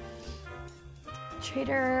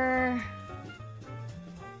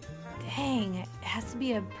 Dang, it has to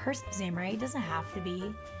be a person's name, right? It doesn't have to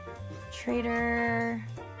be. Trader.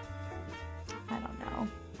 I don't know.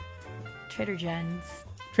 Trader Jen's.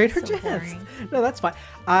 Trader So Joe's. boring. No, that's fine.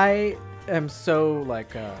 I am so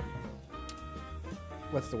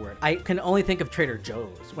what's the word? I can only think of Trader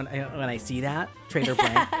Joe's when I see that Trader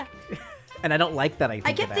blank, and I don't like that. I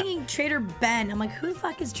I kept of that. thinking Trader Ben. I'm like, who the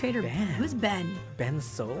fuck is Trader Ben? Ben. Who's Ben? Ben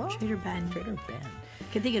Solo. Trader Ben. Trader Ben.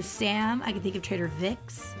 I could think of Sam. I could think of Trader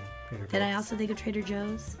Vic's. Trader Then I Vic's. also think of Trader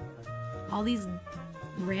Joe's. All these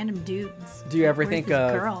random dudes. Do you ever Where's think these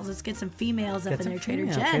of girls? Let's get some females up Get in some there. Trader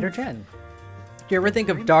female, Jen. Trader Jen. Do you ever think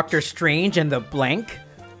of Doctor Strange and the blank?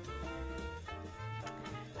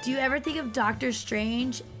 Do you ever think of Doctor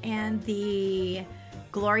Strange and the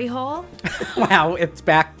glory hole? Wow, it's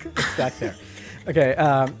back. It's back there. Okay,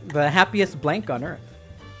 the happiest blank on Earth.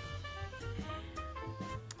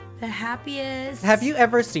 The happiest. Have you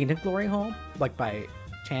ever seen a glory hole, like by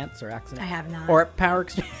chance or accident? I have not. Or power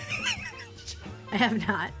exchange? I have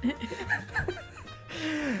not.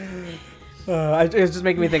 It was just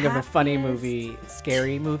making me think of a funny Happiest. movie,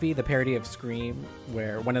 Scary Movie, the parody of Scream,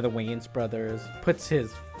 where one of the Wayans brothers puts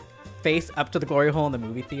his face up to the glory hole in the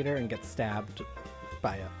movie theater and gets stabbed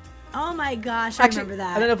by a... Oh my gosh, I remember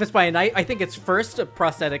that. I don't know if it's by a knife. I think it's first a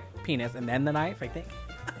prosthetic penis and then the knife, I think.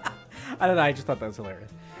 I don't know. I just thought that was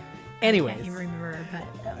hilarious. I Anyways, can't even remember,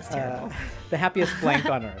 but that was terrible. the happiest blank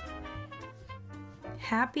on Earth.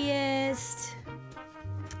 Happiest.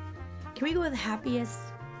 Can we go with happiest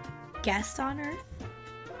guest on Earth?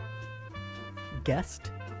 Guest?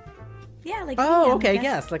 Yeah, like Oh, me, I'm a okay, guest.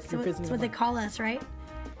 yes, like So you're visiting that's what the they call us, right?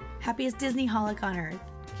 Happiest Disney holic on Earth.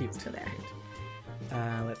 Cute. Let's go there.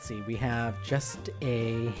 Let's see. We have just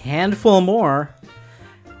a handful more.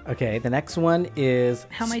 Okay, the next one is...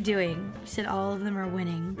 How am I doing? You said all of them are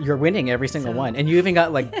winning. You're winning every single So- one. And you even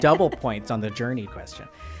got double points on the journey question.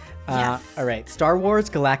 Yes. All right. Star Wars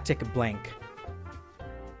Galactic Blank.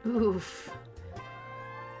 Oof.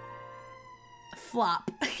 Flop.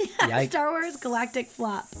 Yikes. Star Wars Galactic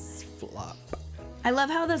Flop. Flop. I love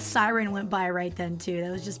how the siren went by right then too.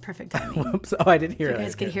 That was just perfect timing. Whoops. Oh, I didn't hear You that.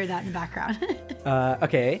 guys could hear that in the background.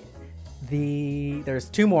 Okay. There's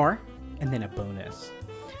 2 more and then a bonus.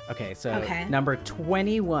 Okay, so Okay. number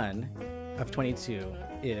 21 of 22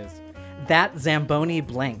 is That Zamboni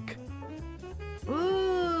Blank.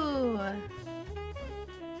 Ooh.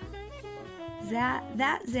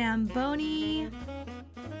 That Zamboni.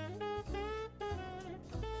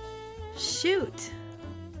 Shoot.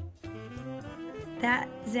 That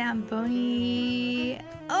Zamboni.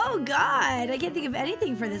 Oh God, I can't think of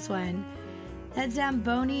anything for this one. That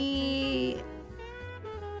Zamboni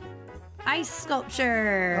ice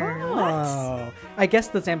sculpture. What? Oh, I guess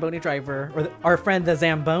the Zamboni driver, or our friend the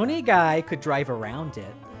Zamboni guy, could drive around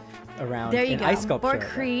it, around There you an go. ice sculpture. Or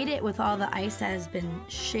create it with all the ice that has been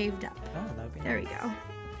shaved up. Oh, that would be There we nice. go.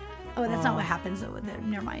 Oh, that's not what happens. Oh,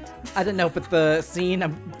 never mind. I don't know, but the scene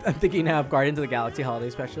I'm thinking now of Guardians of the Galaxy Holiday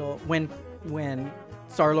Special when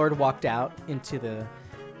Star-Lord walked out into the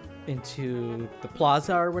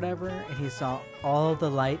plaza or whatever, and he saw all the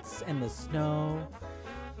lights and the snow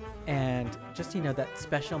and just, that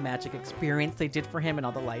special magic experience they did for him and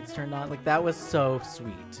all the lights turned on. Like, that was so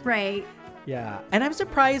sweet. Right. Yeah. And I'm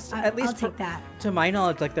surprised, at least I'll take that. To my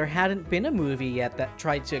knowledge, like, there hadn't been a movie yet that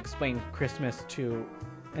tried to explain Christmas to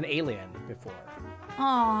an alien before.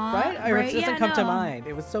 Aww. Right? It doesn't come to mind.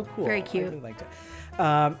 It was so cool. Very cute. I really liked it.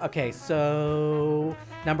 Okay, so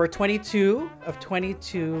number 22 of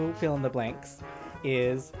 22 fill in the blanks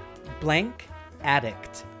is Blank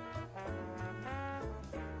Addict.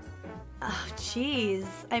 Oh, jeez.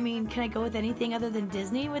 I mean, can I go with anything other than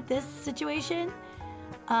Disney with this situation?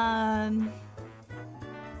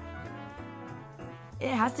 It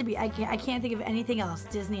has to be. I can't think of anything else.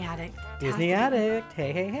 Disney Addict. Disney Addict.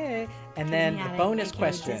 Hey, hey, hey. And Disney then Addict, the bonus aka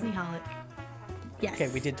question. Disney Holic. Yes. Okay,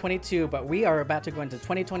 we did 22, but we are about to go into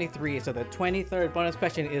 2023. So the 23rd bonus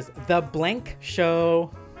question is The Blank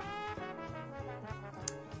Show.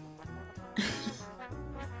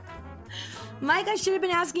 Mike, I should have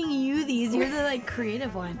been asking you these. You're the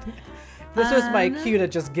creative one. This was my cue to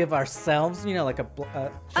just give ourselves, like a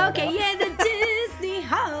shout Okay, out. yeah, the Disney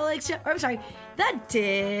Holic Show. Or, I'm sorry, the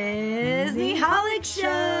Disney Holic Show.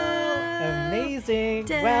 Amazing.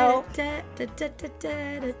 Well,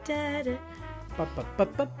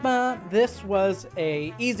 this was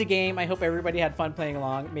a easy game. I hope everybody had fun playing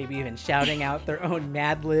along, maybe even shouting out their own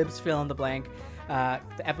Mad Libs, fill in the blank. The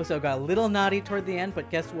episode got a little naughty toward the end, but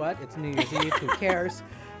guess what? It's New Year's Eve. Who cares?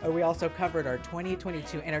 We also covered our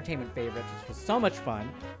 2022 entertainment favorites, which was so much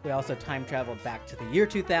fun. We also time traveled back to the year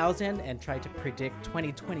 2000 and tried to predict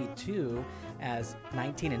 2022 as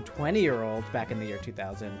 19 and 20-year-olds back in the year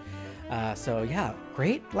 2000. So yeah,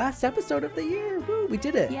 great last episode of the year. Woo, we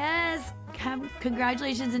did it. Yes.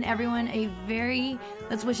 Congratulations, and everyone,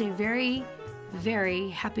 let's wish a very, very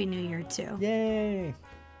happy new year too. Yay.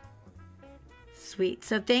 Sweet.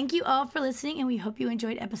 So thank you all for listening, and we hope you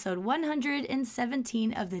enjoyed episode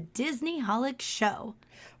 117 of the Disney Holic Show.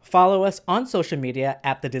 Follow us on social media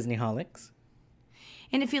at the Disney Holics.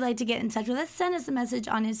 And if you'd like to get in touch with us, send us a message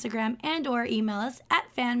on Instagram and or email us at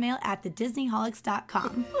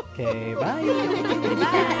fanmail@thedisneyholics.com. Okay, bye.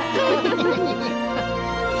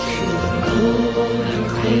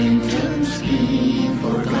 Acquaintance be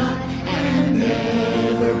forgot and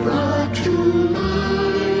never brought to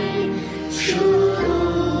mind. Should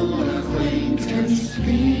old acquaintance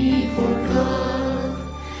be forgot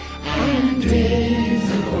and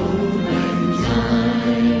days of old lang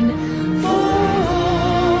syne? For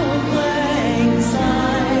old lang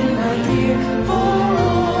syne, my dear, for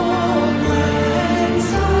old lang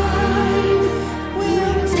syne,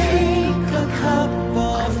 we'll take a cup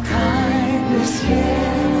of kindness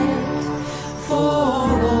yet for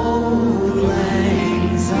old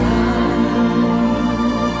lang syne.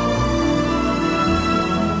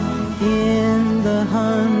 In the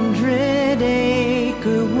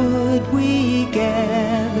 100-acre wood we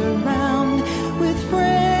gather round with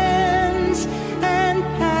friends and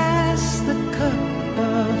pass the cup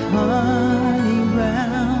of honey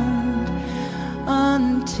round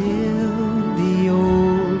until the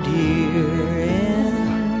old year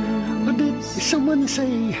ends. Did someone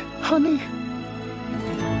say honey?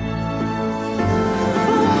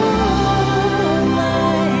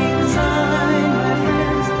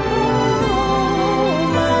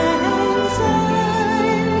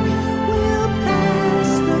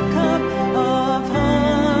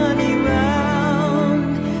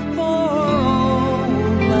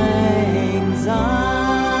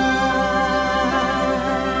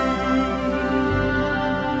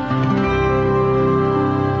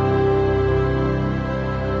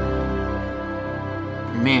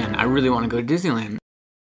 Man, I really want to go to Disneyland.